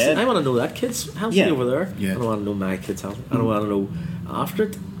 just And what you said. I want to know that kid's healthy Yeah. over there. Yeah. I don't want to know my kid's healthy. I don't want to know after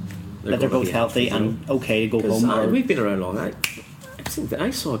it. That they're gonna both be healthy and okay to go 'Cause home. Or, we've been around long. I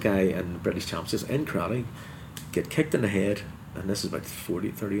saw a guy in British Championships in karate get kicked in the head, and this is about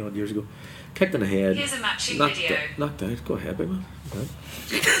 30 odd years ago. Kicked in the head. Here's a matching knocked video. Knocked out. Go ahead, big man.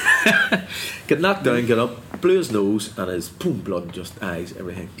 Get knocked down, get up, blew his nose, and his blood, just eyes,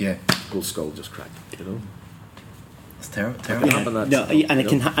 everything. Yeah. Whole skull just cracked. You know. It's terrible. It terrible. happened that no, slow, and it you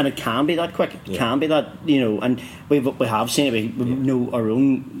can know. and it can be that quick. It Yeah. can be that, you know, and we have seen it. We know our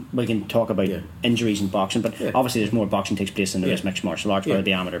own. We can talk about Yeah. injuries in boxing, but Yeah. obviously there's more boxing takes place than there Yeah. is mixed martial arts, Yeah. whether it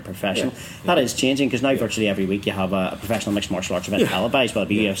be amateur or professional. Yeah. That is changing because now virtually every week you have a professional mixed martial arts event Yeah. televised, whether it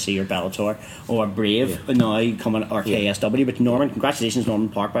be Yeah. UFC or Bellator or Brave Yeah. now coming or Yeah. KSW. But Norman, congratulations, Norman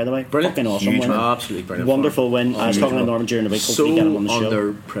Park, by the way. Brilliant. Fucking awesome Huge win. man. Absolutely brilliant. Wonderful win. I was talking to Unbelievable. Norman during the week. So Hopefully get him on the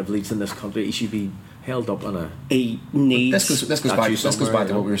show. underprivileged in this country, he should be held up on a. He needs. This goes Statue back. This goes somewhere, back to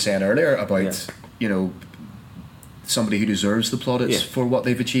you know. what we were saying earlier about Yeah. Somebody who deserves the plaudits Yeah. for what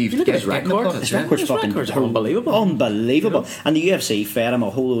they've achieved. You look at his Getting the record. plaudits, His yeah. record's His fucking record's unbelievable. Unbelievable. You know? And the UFC fed him a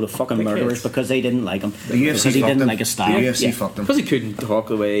whole load of fucking Big murderers hits. because they didn't like him. The UFC because he fucked didn't him. like his style. The UFC Yeah. fucked him. Because he couldn't talk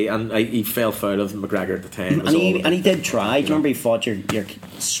away, and he fell foul of McGregor at the time. And he did try. Do you remember he fought your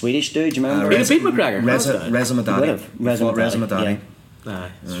Swedish dude? Do you remember? He beat McGregor. Reza Would Madani. have. Reza Madani. Aye,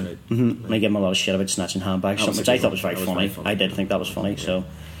 that's right. And they gave him a lot of shit about snatching handbags, That was something which a I good thought was one. very That was funny. very funny. I did think that was funny. So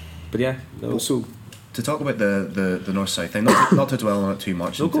But yeah, no, so To talk about the north-south thing, not to dwell on it too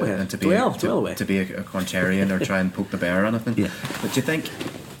much, No, and go to, ahead. and to be Dwell away. to be a contrarian or try and poke the bear or anything. Yeah. But do you think,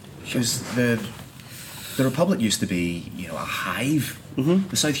 because the Republic used to be, a hive. Mm-hmm.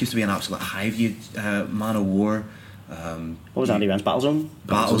 The South used to be an absolute hive. You Man of War. what was Andy Rand's Battle Zone?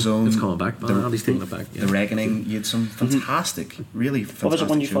 Battle Zone. It's coming back. Andy's taking it back. The Reckoning. You had some fantastic, really fantastic. What was it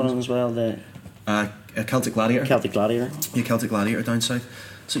one you shows. fought on as well? The A Celtic Gladiator. Celtic Gladiator. Yeah, Celtic Gladiator down south.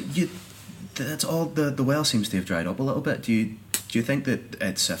 So that's all. The well seems to have dried up a little bit. Do you think that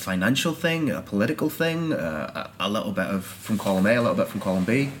it's a financial thing, a political thing, a little bit of from column A, a little bit from column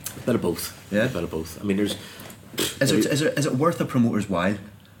B? A bit of both. Yeah, a bit of both. I mean, there's. Is it worth a promoter's while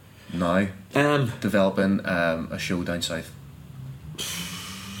now developing a show down south?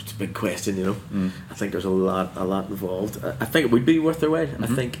 It's a big question, you know. I think there's a lot involved. I think it would be worth their while. I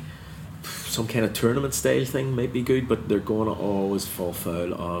think some kind of tournament style thing might be good, but they're going to always fall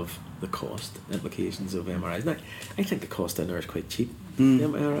foul of the cost implications of MRIs. Now, I think the cost down there is quite cheap. The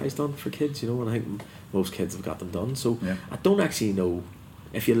MRIs done for kids, you know, and I think most kids have got them done. So I don't actually know.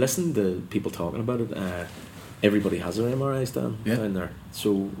 If you listen to people talking about it, everybody has their MRIs done down there.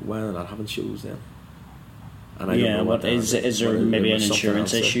 So why are they not having shows then? And I don't know what is there maybe an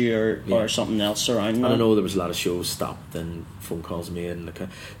insurance issue or something else around that? I don't know. There was a lot of shows stopped and phone calls made, and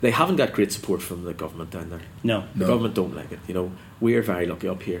they haven't got great support from the government down there. No, the government don't like it. You know, we're very lucky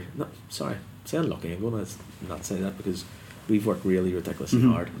up here. No, sorry, saying lucky. I'm going to not say that because we've worked really ridiculously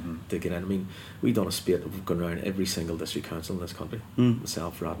hard to get in. I mean, we've done a spate of going around every single district council in this country.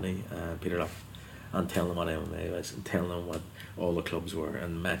 Myself, Rodney, Peter Luff, and telling them what MMA was, and telling them what all the clubs were,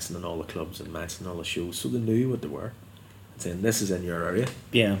 and mentioning all the clubs and mentioning all the shows, so they knew what they were. And saying this is in your area.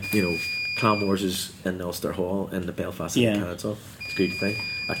 Yeah. You know, Clan Wars is in the Ulster Hall in the Belfast City Council. It's a good thing.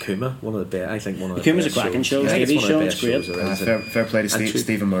 Akuma, one of the best. I think one of the Akuma's a cracking show. TV show, it's great. Fair play to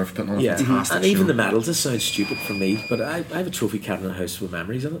Stephen Murphy putting on a fantastic and show. even the medals. This sounds stupid for me, but I have a trophy cabinet in the house with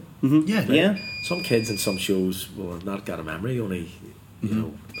memories in it. Yeah. Some kids in some shows will have not got a memory, only you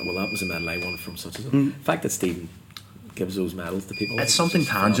know. Well, that was a medal I won from such and such. The fact that Stephen gives those medals to people, it's something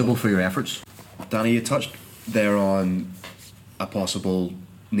tangible for your efforts. Danny, you touched there on a possible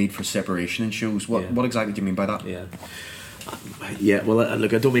need for separation in shows. What exactly do you mean by that? Well,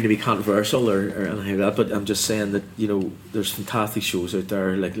 look, I don't mean to be controversial or anything like that, but I'm just saying that, you know, there's fantastic shows out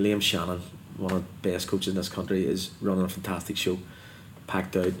there. Like Liam Shannon, one of the best coaches in this country, is running a fantastic show,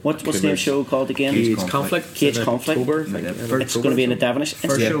 packed out. What's the show called again? Cage Conflict. October, it's going to be in the Devonish.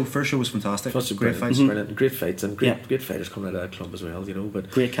 First show was fantastic. Great fights, brilliant. Great fights, and great fighters coming out of that club as well, you know.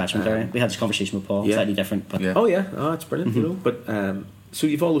 But great catchment area. We had this conversation with Paul, slightly different. But it's brilliant, you know. But so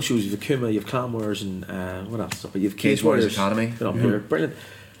you've all those shows. You've Akuma, you've Clan Wars, and what else? But you've Cage Warriors Academy. Up here, brilliant.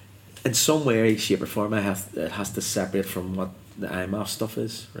 In some way, shape, or form, it has to separate from what the IMAF stuff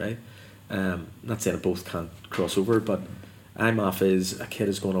is, right? Not saying it both can't cross over, but IMAF is a kid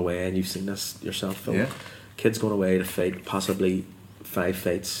is going away, and you've seen this yourself, Phil. Yeah. Kid's going away to fight possibly 5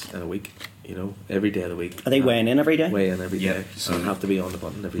 fights in a week. You know, every day of the week. Are they weighing in every day? Weigh in every day. So they have to be on the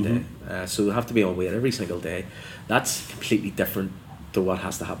button every day. So they have to be on weight every single day. That's completely different to what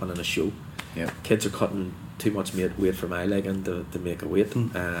has to happen in a show. Yeah. Kids are cutting too much weight for my legging to make a weight,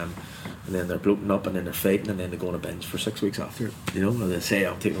 and then they're bloating up, and then they're fighting, and then they go on a binge for 6 weeks after. You know, and they say,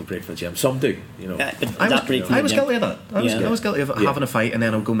 "I'll take a break from the gym." Some do. You know, I was guilty of that. I was guilty of having a fight, and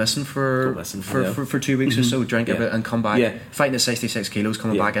then I'll go missing for 2 weeks or so, drink a bit, and come back fighting at 66 kilos,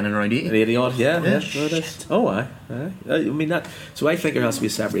 coming back in and around 80. 80 odd, I mean that. So I think there has to be a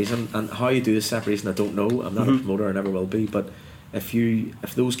separation, and how you do the separation, I don't know. I'm not a promoter, I never will be, but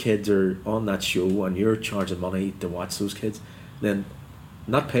if those kids are on that show and you're charging money to watch those kids, then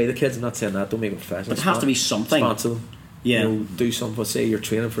not pay the kids. I'm not saying that. Don't make them professional. It has to be something. Sponsor them. Yeah. You know, do something. Say you're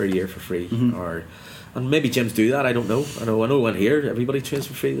training for a year for free, and maybe gyms do that. I don't know. I know in here everybody trains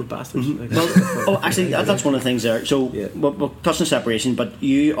for free. The bastards. Actually, that's one of the things there. So we'll touch on separation, but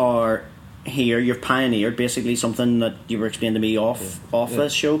you are here. You've pioneered basically something that you were explaining to me off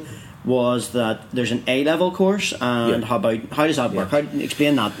this show. Was that there's an A-level course, and how does that work? How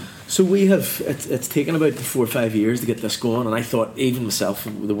explain that? So we have it's taken about 4 or 5 years to get this going, and I thought, even myself,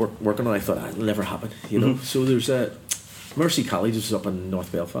 the working on it, I thought it'll never happen, you know. So there's Mercy College, which is up in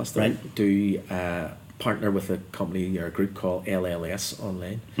North Belfast, right? Do partner with a company or a group called LLS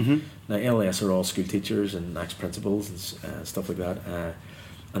Online. Now LLS are all school teachers and ex-principals and stuff like that,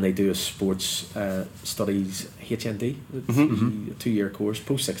 and they do a sports studies HND, a 2-year course,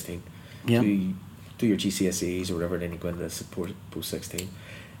 post 16. To do your GCSEs or whatever, then you go into support post 16.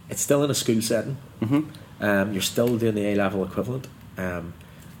 It's still in a school setting. You're still doing the A-level equivalent, and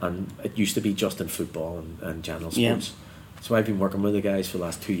it used to be just in football and general sports. So I've been working with the guys for the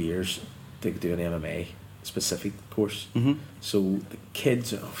last 2 years to do an MMA specific course. So the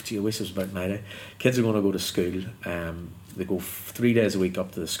kids, I wish it was about my day. Kids are going to go to school. They go 3 days a week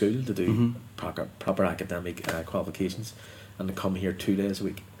up to the school to do proper academic qualifications, and they come here 2 days a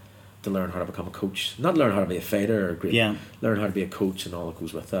week. to learn how to become a coach, not learn how to be a fighter or great, Yeah. learn how to be a coach and all that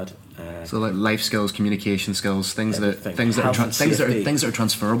goes with that. So like life skills, communication skills, things that Everything. are Health and safety. things that are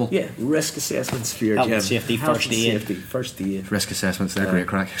transferable. Yeah, risk assessments for your Health gym. and safety, Health first and aid. safety, first aid. Risk assessments, they're great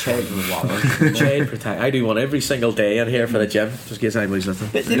crack. Child protect. I do one every single day in here for the gym, just in case anybody's listening.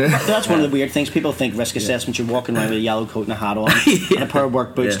 But that's one of the weird things. People think risk assessment, you're walking around with a yellow coat and a hat on and a pair of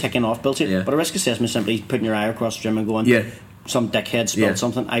work boots ticking off bullshit. Yeah. But a risk assessment is simply putting your eye across the gym and going, Yeah. some dickhead spilled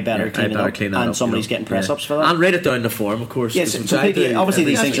something, I better clean it up. clean that and up, somebody's getting press ups for that. And write it down in the form, of course. Yes, 'cause completely. I do Obviously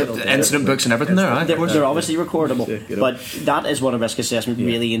these every things are single day. Incident books and everything there, right? They're obviously recordable, Yeah, you know. but that is what a risk assessment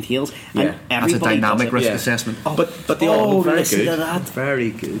really entails. Yeah. And That's a everybody does dynamic it. risk Yeah. assessment. But they all very listen good. to that. Very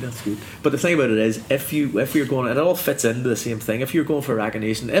good. That's good. But the thing about it is, if you're going, it all fits into the same thing. If you're going for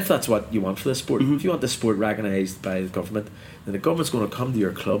recognition, if that's what you want for the sport, if you want the sport recognised by the government, then the government's going to come to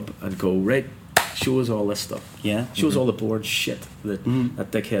your club and go, right, show us all this stuff. Yeah. Show us all the boring shit that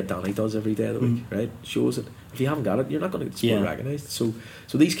dickhead Danny does every day of the week, right? Show us it. If you haven't got it, you're not going to get the sport recognised. So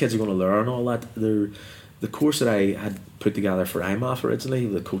these kids are going to learn all that. The course that I had put together for IMAF originally,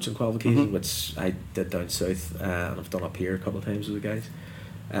 the coaching qualification, which I did down south and I've done up here a couple of times with the guys,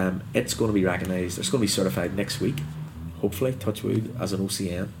 it's going to be recognised. It's going to be certified next week, hopefully, touch wood, as an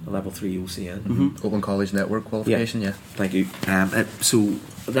OCN, a level 3 OCN. Open College Network qualification, yeah. Thank you. So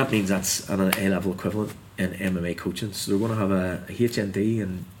that means that's an A-level equivalent in MMA coaching. So they're going to have a HND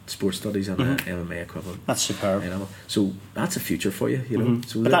in sports studies and an MMA equivalent. That's superb. So that's a future for you, you know.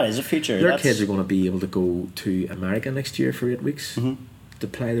 So But that is a future. Their kids are going to be able to go to America next year for 8 weeks to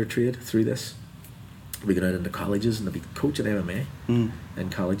ply their trade through this. We get out into colleges and they'll be coaching MMA in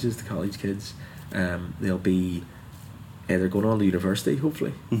colleges, the college kids. They'll be either going on to university,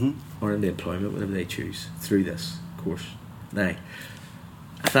 hopefully, or into employment, whatever they choose, through this course. Now,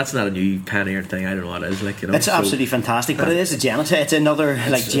 if that's not a new pioneer thing, I don't know what it is. Like, you know, It's absolutely fantastic, but it is a genesis. It's another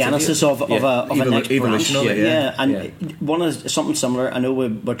genesis of a next evolution branch. of it, And one is something similar. I know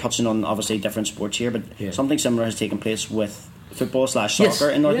we're touching on obviously different sports here, but something similar has taken place with football / soccer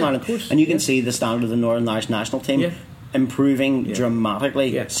in Northern Ireland, and you can see the standard of the Northern Irish national team improving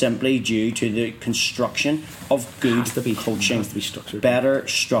dramatically simply due to the construction of good coaching. Has to be structured. Better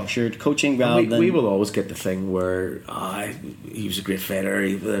structured coaching rather than... We will always get the thing where he was a great fighter.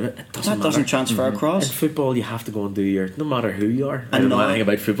 Doesn't transfer across. In football, you have to go and do your... No matter who you are. I don't know anything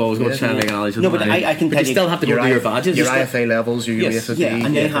about football. I was going to try and make an analogy. No, but I can tell you... still have to go do your badges. Your IFA levels, your UEFA.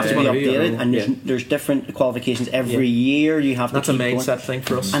 And they have to be updated, and there's different qualifications every year. You have to That's a keep mindset going. thing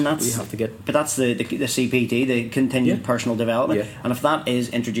for us. And that's, we have to get... But that's the CPD, the continued personal development. And if that is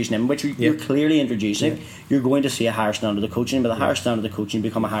introducing in, which you're clearly introducing, you're going to see a higher standard of coaching. But the higher standard of coaching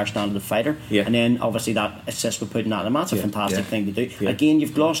become a higher standard of fighter. And then obviously that assists with putting that in. That's a fantastic thing to do. Again,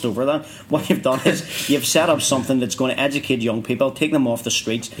 you've glossed over that. What you've done is you've set up something that's going to educate young people, take them off the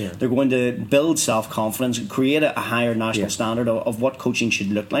streets. They're going to build self-confidence, create a higher national standard of what coaching should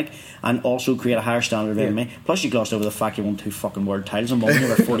look like, and also create a higher standard of MMA. Plus you glossed over the fact you won 2 fucking world titles and when you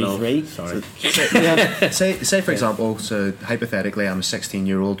were 43. Sorry. Say for example, so hypothetically I'm a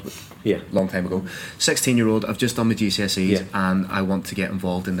 16-year-old, long time ago, 16-year-old, I've just done my GCSEs and I want to get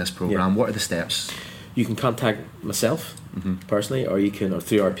involved in this programme. What are the steps? You can contact myself personally, or you can, or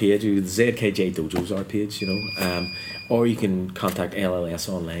through our page, the ZKJ Dojo's our page, you know, or you can contact LLS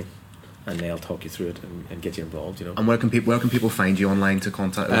online and they'll talk you through it and get you involved, you know. And where can people find you online to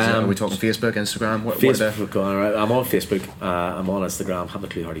contact us? Are we talking Facebook, Instagram? Facebook, I'm on Facebook, I'm on Instagram,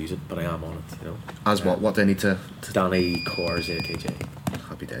 haven't a clue how to use it, but I am on it, you know. As what do I need to... Danny Corr, ZKJ.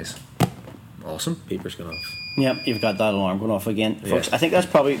 Happy days. Awesome. Paper's going off. Yep, you've got that alarm going off again, folks. I think that's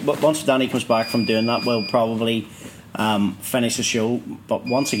probably, once Danny comes back from doing that, we'll probably finish the show. But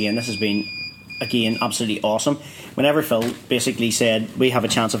once again, this has been absolutely awesome. Whenever Phil basically said we have a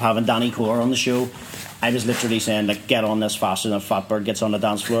chance of having Danny Corr on the show, I was literally saying, like, get on this faster than a fat bird gets on the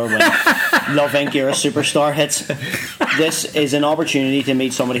dance floor when Love Inc. You're a Superstar hits. This is an opportunity to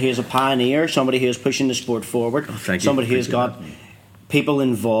meet somebody who is a pioneer, somebody who is pushing the sport forward, somebody who has got people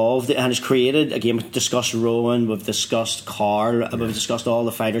involved and has created. Again, we've discussed Rowan, we've discussed Carl, we've discussed all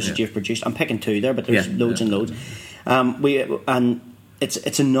the fighters that you've produced. I'm picking 2 there, but there's loads and loads.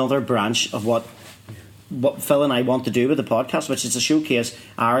 It's another branch of what Phil and I want to do with the podcast, which is to showcase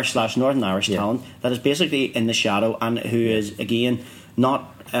Irish / Northern Irish talent that is basically in the shadow and who is, again,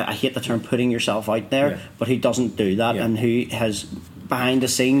 not, I hate the term putting yourself out there, but who doesn't do that and who has behind the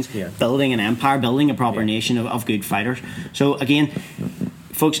scenes building an empire, building a proper nation of good fighters. So again,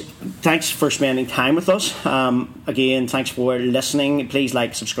 folks, thanks for spending time with us. Again, thanks for listening. Please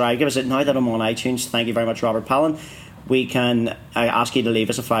like, subscribe, give us it. Now that I'm on iTunes, thank you very much, Robert Palin. we can ask you to leave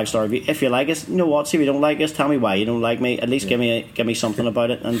us a 5-star review if you like us. You know what? See, if you don't like us, tell me why you don't like me. At least give me something about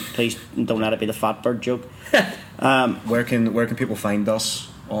it, and please don't let it be the fat bird joke. Where can people find us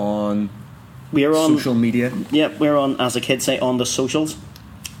on? We're on social media. Yeah, we're on, as the kids say, on the socials.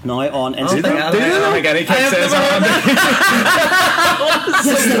 Now on Instagram. I don't think any kid says on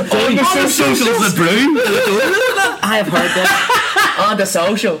the socials. I have heard this. On the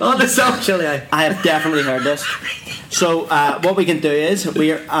social. On the social, yeah. I have definitely heard this. So what we can do is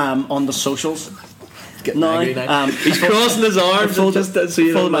we're on the socials now. He's crossing his arms.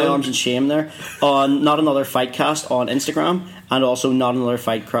 Fold my arms in shame there. On Not Another Fightcast on Instagram, and also Not Another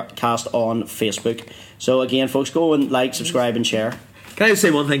Fightcast on Facebook. So again, folks, go and like, subscribe, and share. Can I just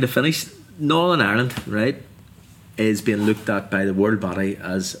say one thing to finish? Northern Ireland, right, is being looked at by the world body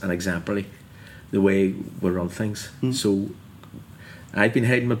as an exemplary, the way we run things. So I've been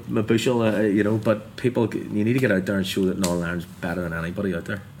hiding my bushel, but people, you need to get out there and show that Northern Ireland's better than anybody out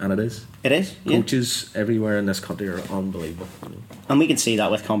there, and it is. It is. Coaches everywhere in this country are unbelievable, and we can see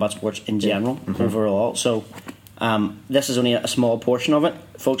that with combat sports in general, overall. So this is only a small portion of it,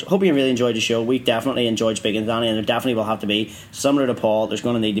 folks. Hope you really enjoyed the show. We definitely enjoyed speaking to Danny, and there definitely will have to be, similar to Paul, there's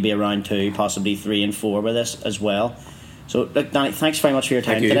going to need to be a round 2, possibly 3 and 4 with this as well. So, look, Danny, thanks very much for your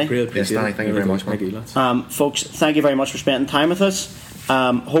time today. Yes, Danny, thank you very much. Thank you, lads. Folks, thank you very much for spending time with us.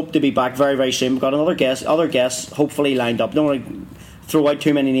 Hope to be back very, very soon. We've got other guests hopefully lined up. Don't want to throw out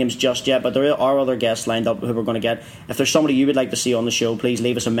too many names just yet, but there are other guests lined up who we're going to get. If there's somebody you would like to see on the show, please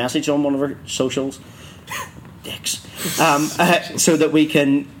leave us a message on one of our socials. Dicks. So that we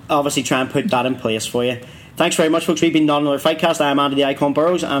can obviously try and put that in place for you. Thanks very much, folks. We've been Not Another Fightcast. I am Andy the Icon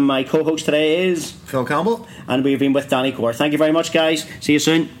Burrows, and my co-host today is Phil Campbell, and we've been with Danny Corr. Thank you very much, guys. See you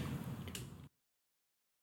soon.